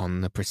light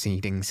upon the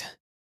proceedings.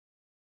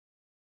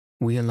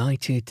 We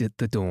alighted at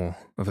the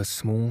door of a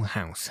small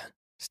house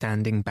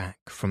standing back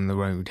from the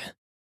road.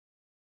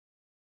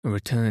 A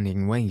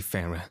returning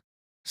wayfarer,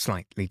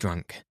 slightly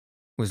drunk,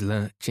 was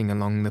lurching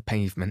along the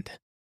pavement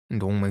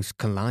and almost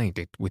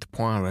collided with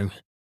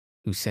Poirot,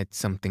 who said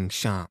something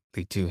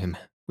sharply to him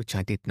which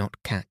I did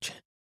not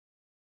catch.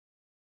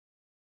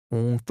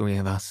 All three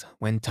of us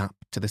went up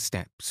to the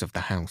steps of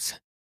the house.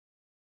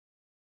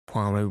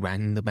 Poirot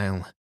rang the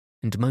bell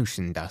and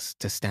motioned us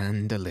to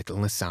stand a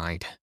little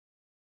aside.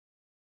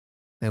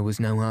 There was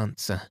no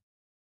answer,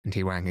 and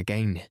he rang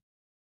again,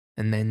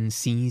 and then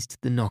seized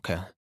the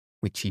knocker,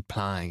 which he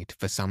plied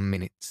for some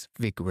minutes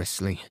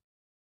vigorously.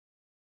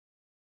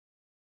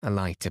 A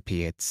light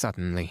appeared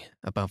suddenly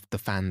above the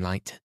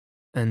fanlight,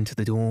 and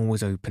the door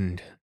was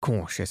opened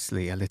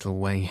cautiously a little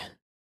way.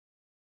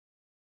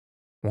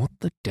 "What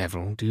the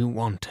devil do you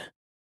want?"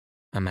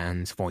 a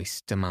man's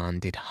voice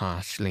demanded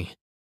harshly.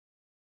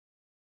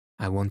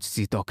 "I want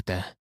the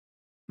doctor.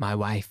 My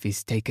wife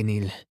is taken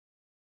ill."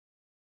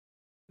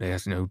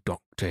 "There's no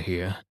doctor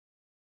here."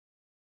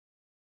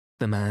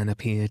 The man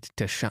appeared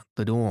to shut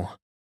the door,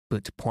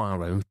 but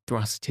Poirot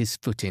thrust his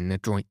foot in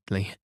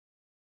adroitly.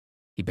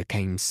 He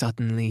became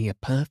suddenly a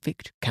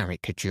perfect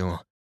caricature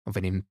of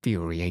an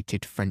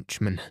infuriated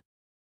Frenchman.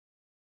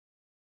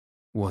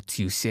 "What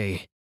you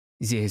say?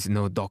 There's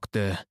no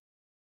doctor.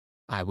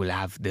 I will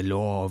have the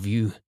law of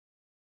you.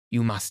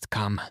 You must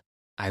come.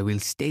 I will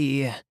stay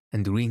here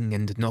and ring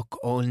and knock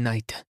all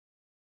night."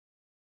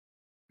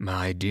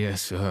 "My dear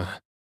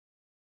sir."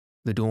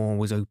 The door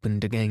was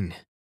opened again.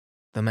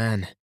 The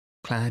man,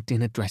 clad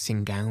in a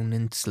dressing gown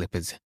and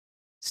slippers,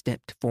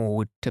 stepped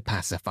forward to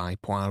pacify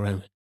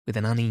Poirot with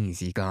an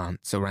uneasy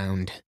glance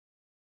around.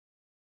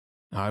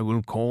 "I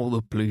will call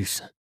the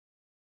police."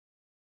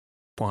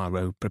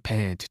 Poirot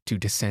prepared to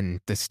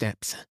descend the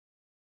steps.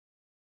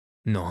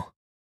 "No,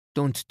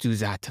 don't do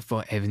that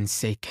for heaven's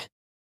sake."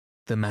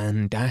 The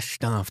man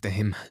dashed after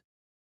him.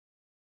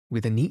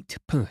 With a neat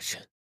push,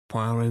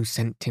 Poirot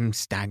sent him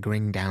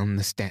staggering down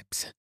the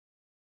steps.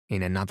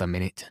 In another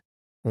minute,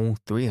 all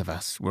three of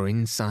us were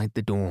inside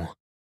the door,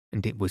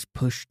 and it was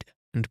pushed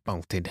and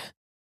bolted.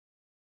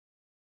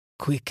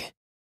 "Quick,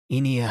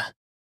 in here."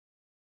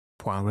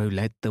 Poirot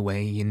led the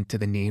way into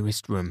the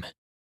nearest room,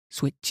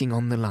 switching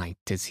on the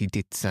light as he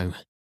did so.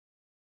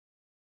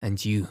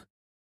 "And you,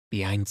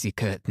 behind the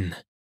curtain."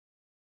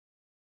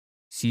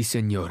 "Si,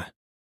 senor,"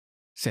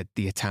 said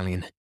the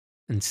Italian,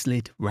 and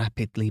slid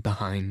rapidly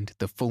behind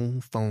the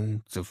full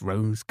folds of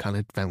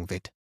rose-coloured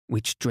velvet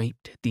which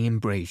draped the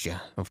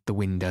embrasure of the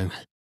window.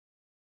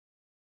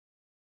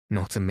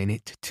 Not a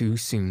minute too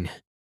soon.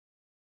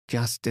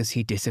 Just as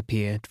he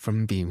disappeared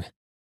from view,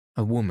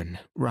 a woman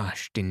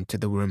rushed into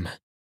the room.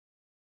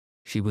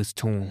 She was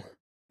tall,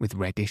 with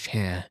reddish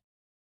hair,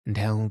 and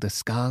held a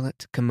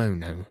scarlet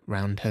kimono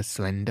round her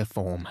slender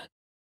form.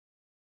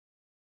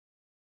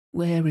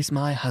 "Where is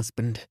my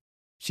husband?"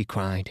 she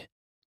cried,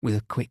 with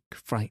a quick,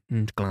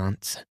 frightened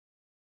glance.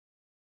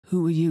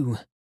 "Who are you?"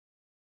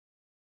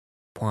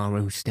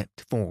 Poirot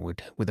stepped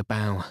forward with a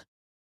bow.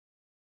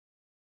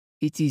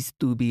 "It is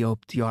to be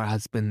hoped your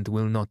husband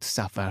will not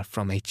suffer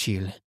from a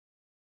chill.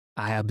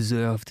 I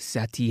observed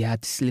that he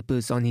had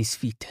slippers on his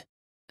feet,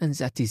 and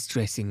that his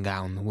dressing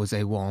gown was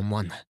a warm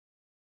one.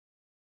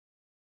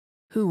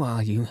 Who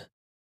are you?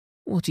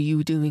 What are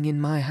you doing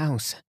in my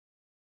house?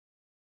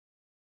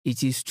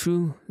 It is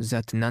true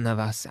that none of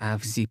us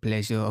have the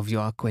pleasure of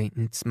your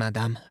acquaintance,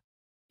 madame.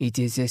 It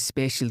is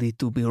especially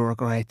to be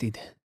regretted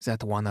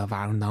that one of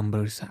our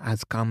numbers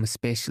has come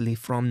specially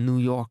from New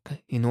York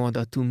in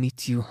order to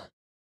meet you.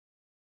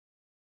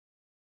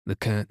 The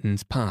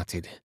curtains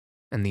parted,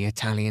 and the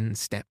Italian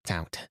stepped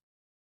out.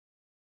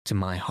 To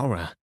my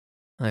horror,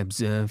 I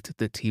observed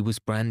that he was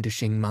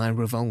brandishing my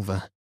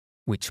revolver,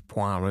 which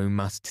Poirot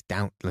must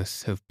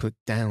doubtless have put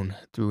down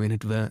through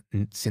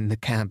inadvertence in the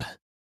cab.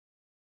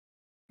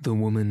 The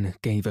woman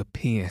gave a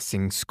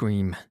piercing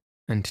scream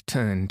and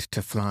turned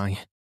to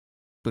fly,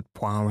 but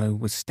Poirot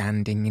was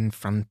standing in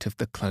front of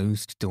the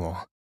closed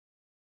door.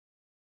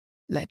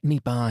 "Let me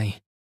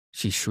by,"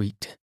 she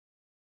shrieked.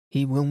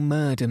 "He will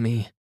murder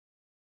me."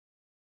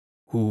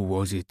 "Who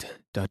was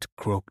it that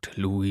croaked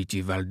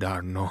Luigi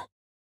Valdarno?"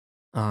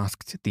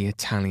 asked the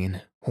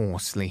Italian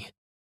hoarsely,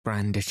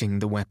 brandishing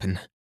the weapon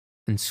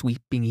and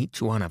sweeping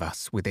each one of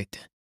us with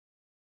it.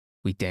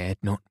 We dared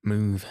not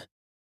move.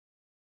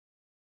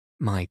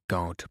 "My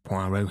God,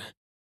 Poirot,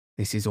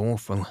 this is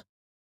awful.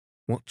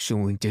 What shall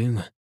we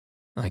do?"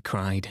 I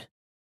cried.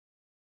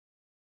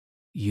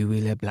 "You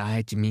will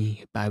oblige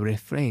me by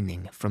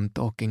refraining from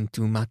talking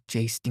too much,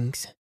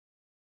 Hastings.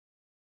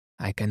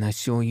 I can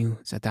assure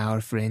you that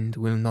our friend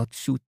will not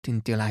shoot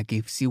until I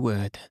give the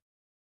word."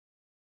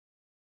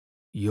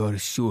 "You're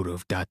sure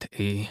of that,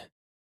 eh?"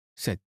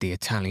 said the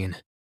Italian,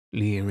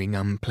 leering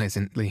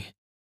unpleasantly.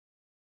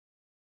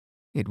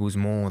 It was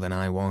more than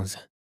I was,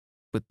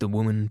 but the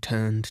woman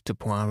turned to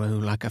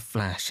Poirot like a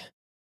flash.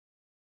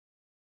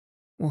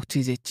 "What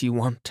is it you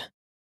want?"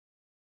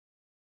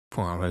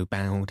 Poirot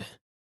bowed.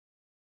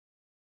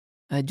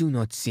 "I do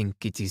not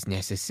think it is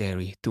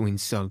necessary to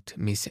insult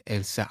Miss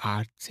Elsa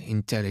Hart's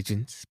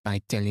intelligence by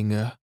telling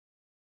her."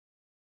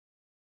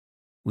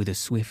 With a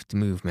swift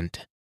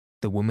movement,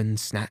 the woman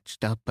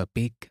snatched up a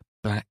big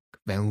black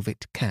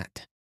velvet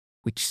cat,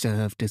 which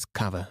served as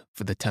cover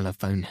for the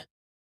telephone.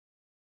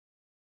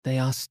 "They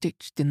are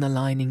stitched in the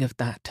lining of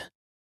that."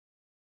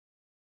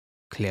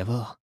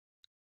 "Clever,"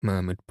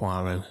 murmured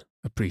Poirot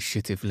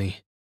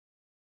appreciatively.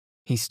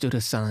 He stood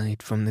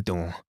aside from the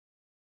door.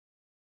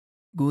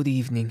 "Good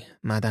evening,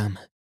 madame.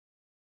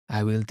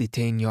 I will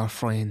detain your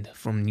friend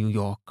from New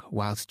York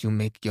whilst you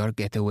make your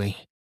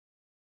getaway."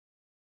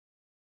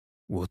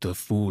 "What a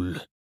fool,"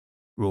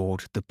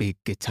 roared the big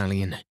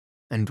Italian,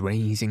 and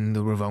raising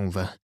the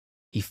revolver,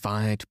 he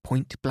fired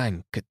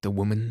point-blank at the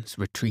woman's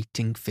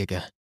retreating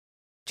figure,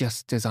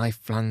 just as I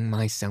flung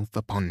myself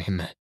upon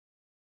him.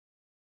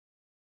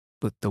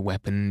 But the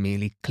weapon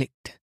merely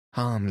clicked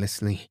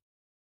harmlessly,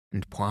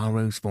 and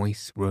Poirot's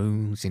voice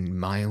rose in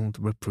mild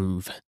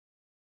reproof.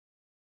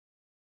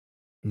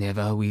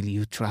 "Never will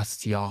you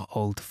trust your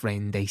old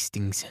friend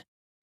Hastings.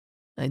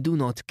 I do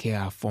not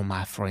care for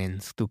my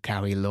friends to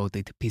carry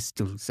loaded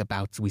pistols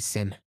about with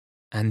them,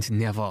 and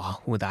never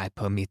would I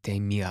permit a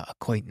mere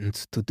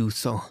acquaintance to do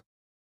so.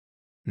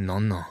 No,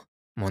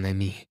 mon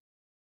ami."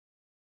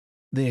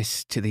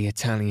 This to the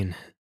Italian,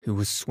 who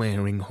was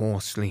swearing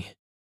hoarsely.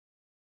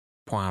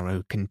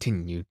 Poirot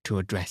continued to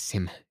address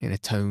him in a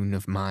tone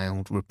of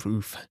mild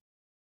reproof.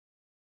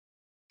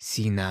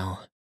 "See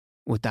now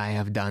what I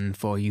have done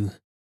for you.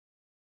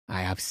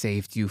 I have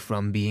saved you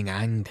from being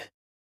hanged,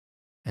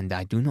 and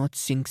I do not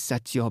think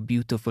that your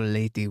beautiful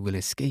lady will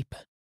escape.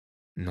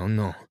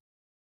 No.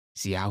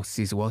 The house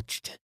is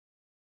watched,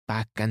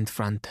 back and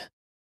front.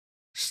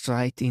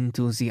 Straight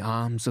into the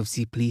arms of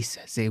the police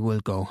they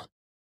will go.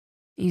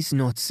 Is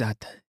not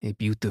that a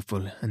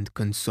beautiful and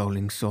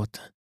consoling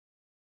thought?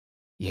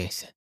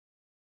 Yes,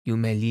 you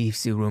may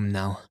leave the room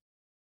now.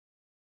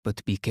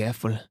 But be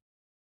careful.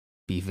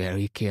 Be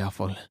very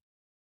careful.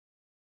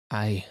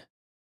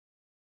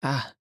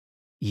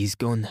 He's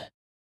gone,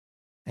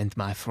 and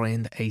my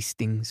friend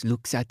Hastings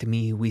looks at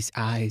me with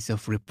eyes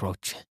of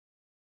reproach.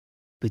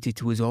 But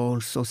it was all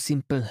so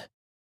simple.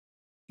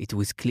 It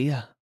was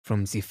clear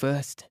from the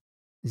first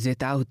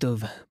that out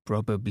of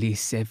probably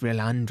several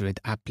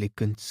hundred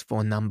applicants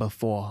for number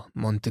 4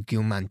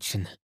 Montague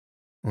Mansion,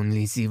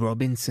 only the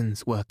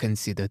Robinsons were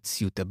considered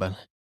suitable.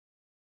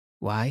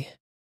 Why?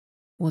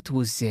 What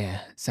was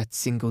there that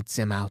singled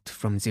them out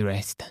from the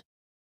rest?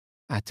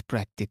 At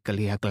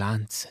practically a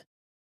glance.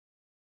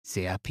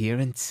 Their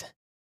appearance?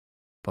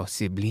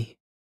 Possibly.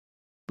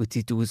 But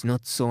it was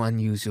not so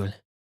unusual.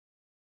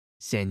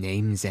 Their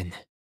name, then.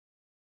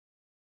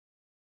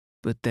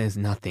 "But there's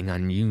nothing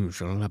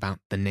unusual about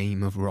the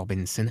name of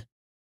Robinson,"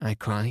 I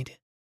cried.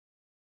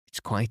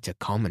 "It's quite a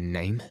common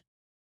name."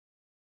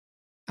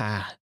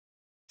 "Ah,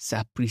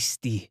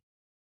 sapristi,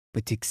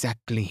 but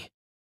exactly.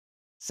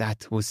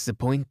 That was the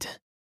point.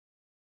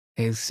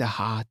 Elsa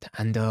Hart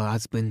and her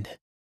husband,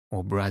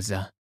 or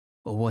brother,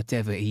 or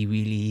whatever he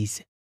really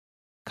is,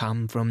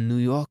 come from New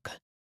York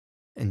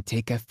and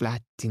take a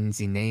flat in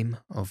the name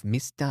of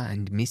Mr.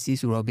 and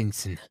Mrs.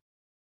 Robinson.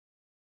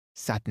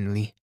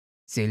 Suddenly,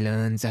 they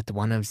learn that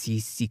one of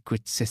these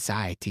secret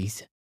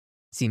societies,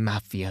 the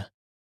Mafia,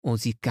 or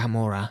the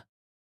Camorra,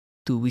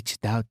 to which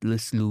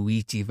doubtless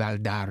Luigi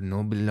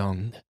Valdarno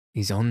belonged,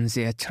 is on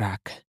their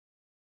track.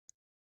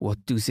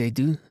 What do?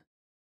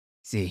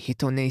 They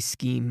hit on a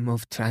scheme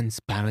of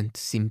transparent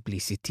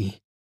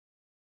simplicity.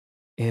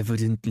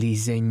 Evidently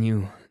they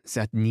knew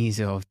that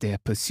neither of their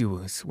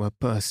pursuers were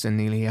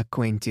personally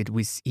acquainted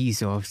with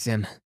either of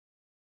them.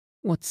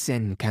 What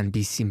then can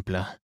be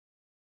simpler?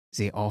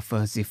 They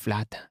offer the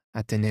flat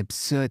at an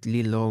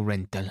absurdly low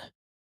rental.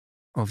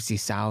 Of the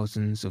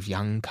thousands of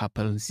young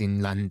couples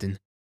in London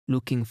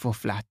looking for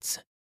flats,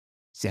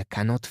 there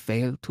cannot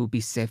fail to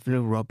be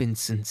several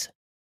Robinsons.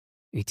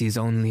 It is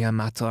only a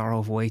matter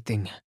of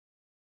waiting.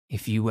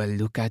 If you will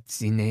look at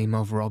the name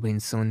of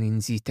Robinson in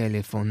the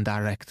telephone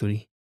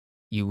directory,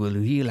 you will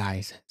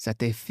realize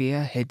that a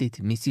fair-headed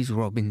Mrs.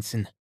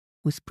 Robinson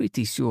was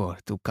pretty sure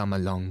to come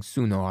along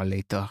sooner or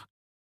later.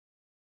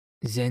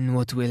 Then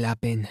what will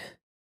happen?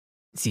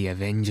 The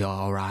Avenger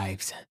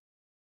arrives.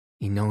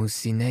 He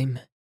knows the name.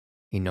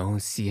 He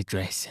knows the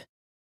address.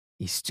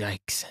 He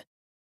strikes.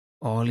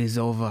 All is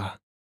over.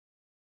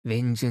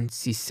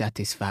 Vengeance is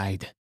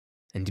satisfied,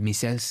 and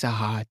Miss Elsa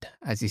Hart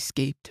has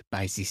escaped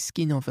by the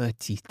skin of her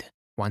teeth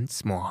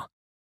once more.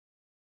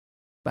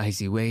 By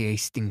the way,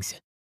 Hastings,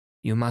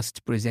 you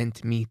must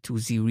present me to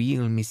the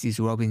real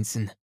Mrs.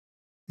 Robinson,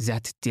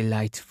 that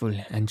delightful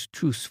and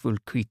truthful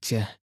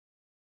creature.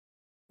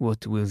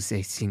 What will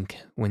they think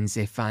when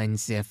they find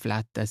their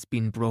flat has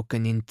been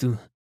broken into?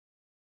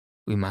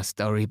 We must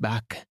hurry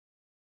back.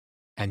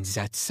 And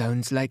that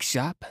sounds like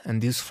Sharp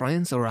and his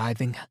friends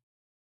arriving.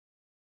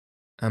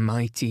 A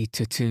mighty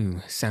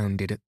tattoo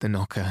sounded at the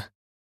knocker.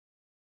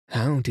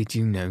 How did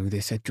you know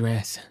this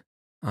address?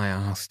 I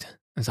asked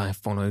as I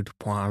followed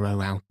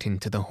Poirot out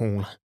into the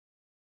hall.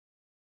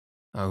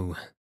 Oh,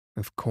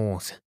 of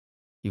course,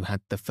 you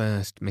had the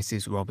first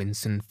Mrs.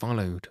 Robinson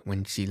followed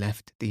when she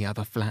left the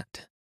other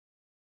flat.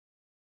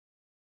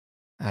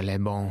 Allez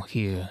bon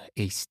here,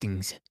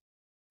 Hastings.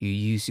 You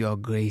use your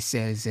grey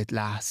cells at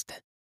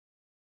last.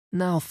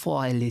 Now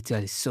for a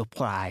little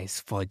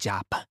surprise for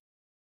Jap.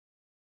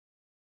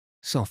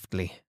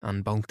 Softly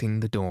unbolting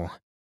the door,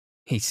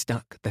 he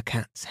stuck the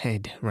cat's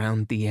head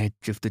round the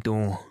edge of the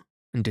door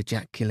and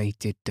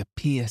ejaculated a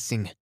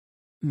piercing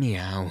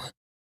meow.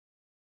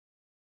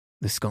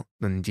 The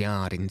Scotland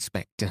Yard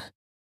inspector,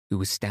 who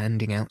was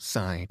standing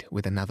outside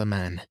with another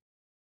man,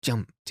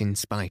 jumped in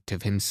spite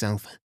of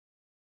himself.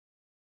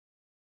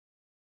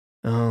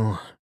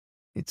 Oh,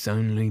 it's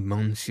only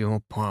Monsieur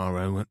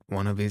Poirot at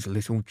one of his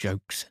little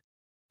jokes,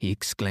 he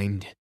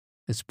exclaimed,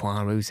 as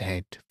Poirot's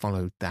head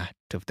followed that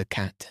of the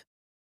cat.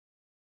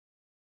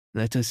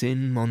 Let us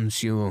in,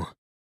 Monsieur.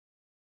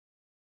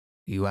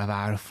 You have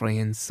our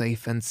friends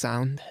safe and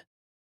sound?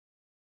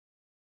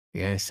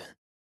 Yes,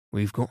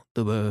 we've got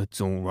the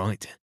birds all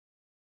right,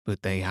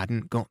 but they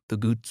hadn't got the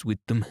goods with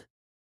them.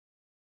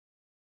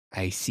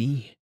 I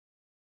see.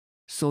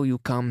 So you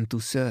come to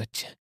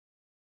search.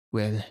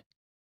 Well,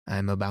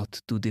 I'm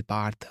about to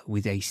depart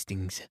with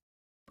Hastings,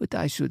 but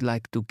I should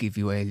like to give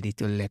you a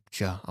little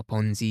lecture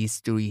upon the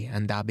history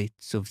and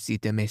habits of the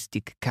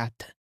domestic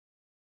cat.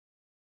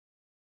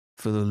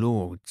 For the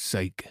Lord's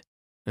sake,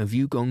 have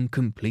you gone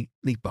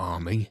completely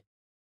balmy?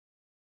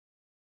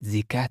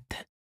 The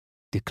cat,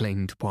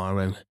 declaimed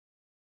Poirot,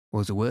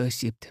 was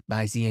worshipped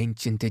by the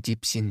ancient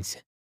Egyptians.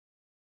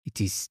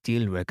 It is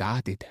still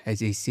regarded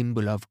as a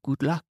symbol of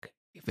good luck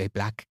if a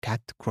black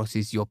cat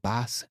crosses your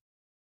path.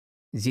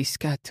 This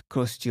cat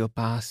crossed your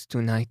path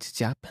tonight,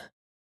 Jap.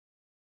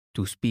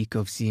 To speak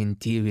of the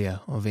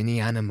interior of any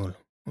animal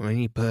or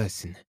any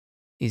person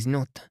is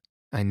not,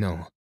 I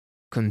know,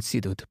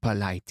 considered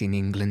polite in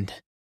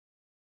England.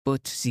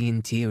 But the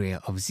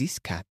interior of this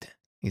cat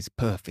is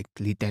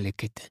perfectly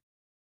delicate.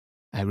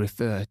 I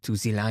refer to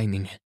the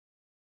lining.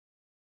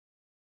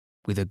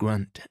 With a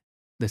grunt,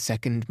 the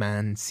second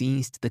man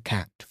seized the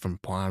cat from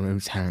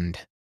Poirot's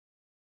hand.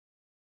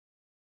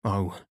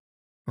 Oh,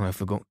 I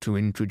forgot to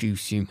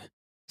introduce you,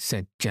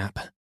 said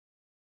Jap.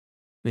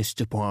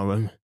 Mr.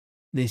 Poirot,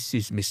 this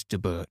is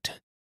Mr.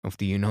 Burt, of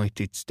the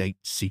United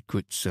States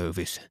Secret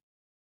Service.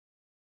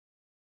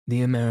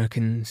 The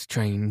American's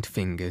trained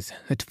fingers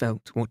had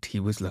felt what he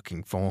was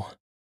looking for.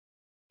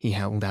 He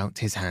held out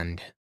his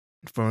hand,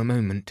 and for a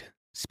moment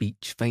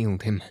speech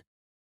failed him.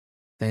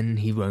 Then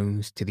he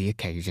rose to the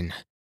occasion.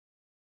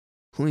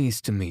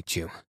 Pleased to meet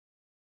you,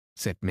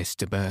 said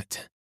Mr.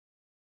 Burt.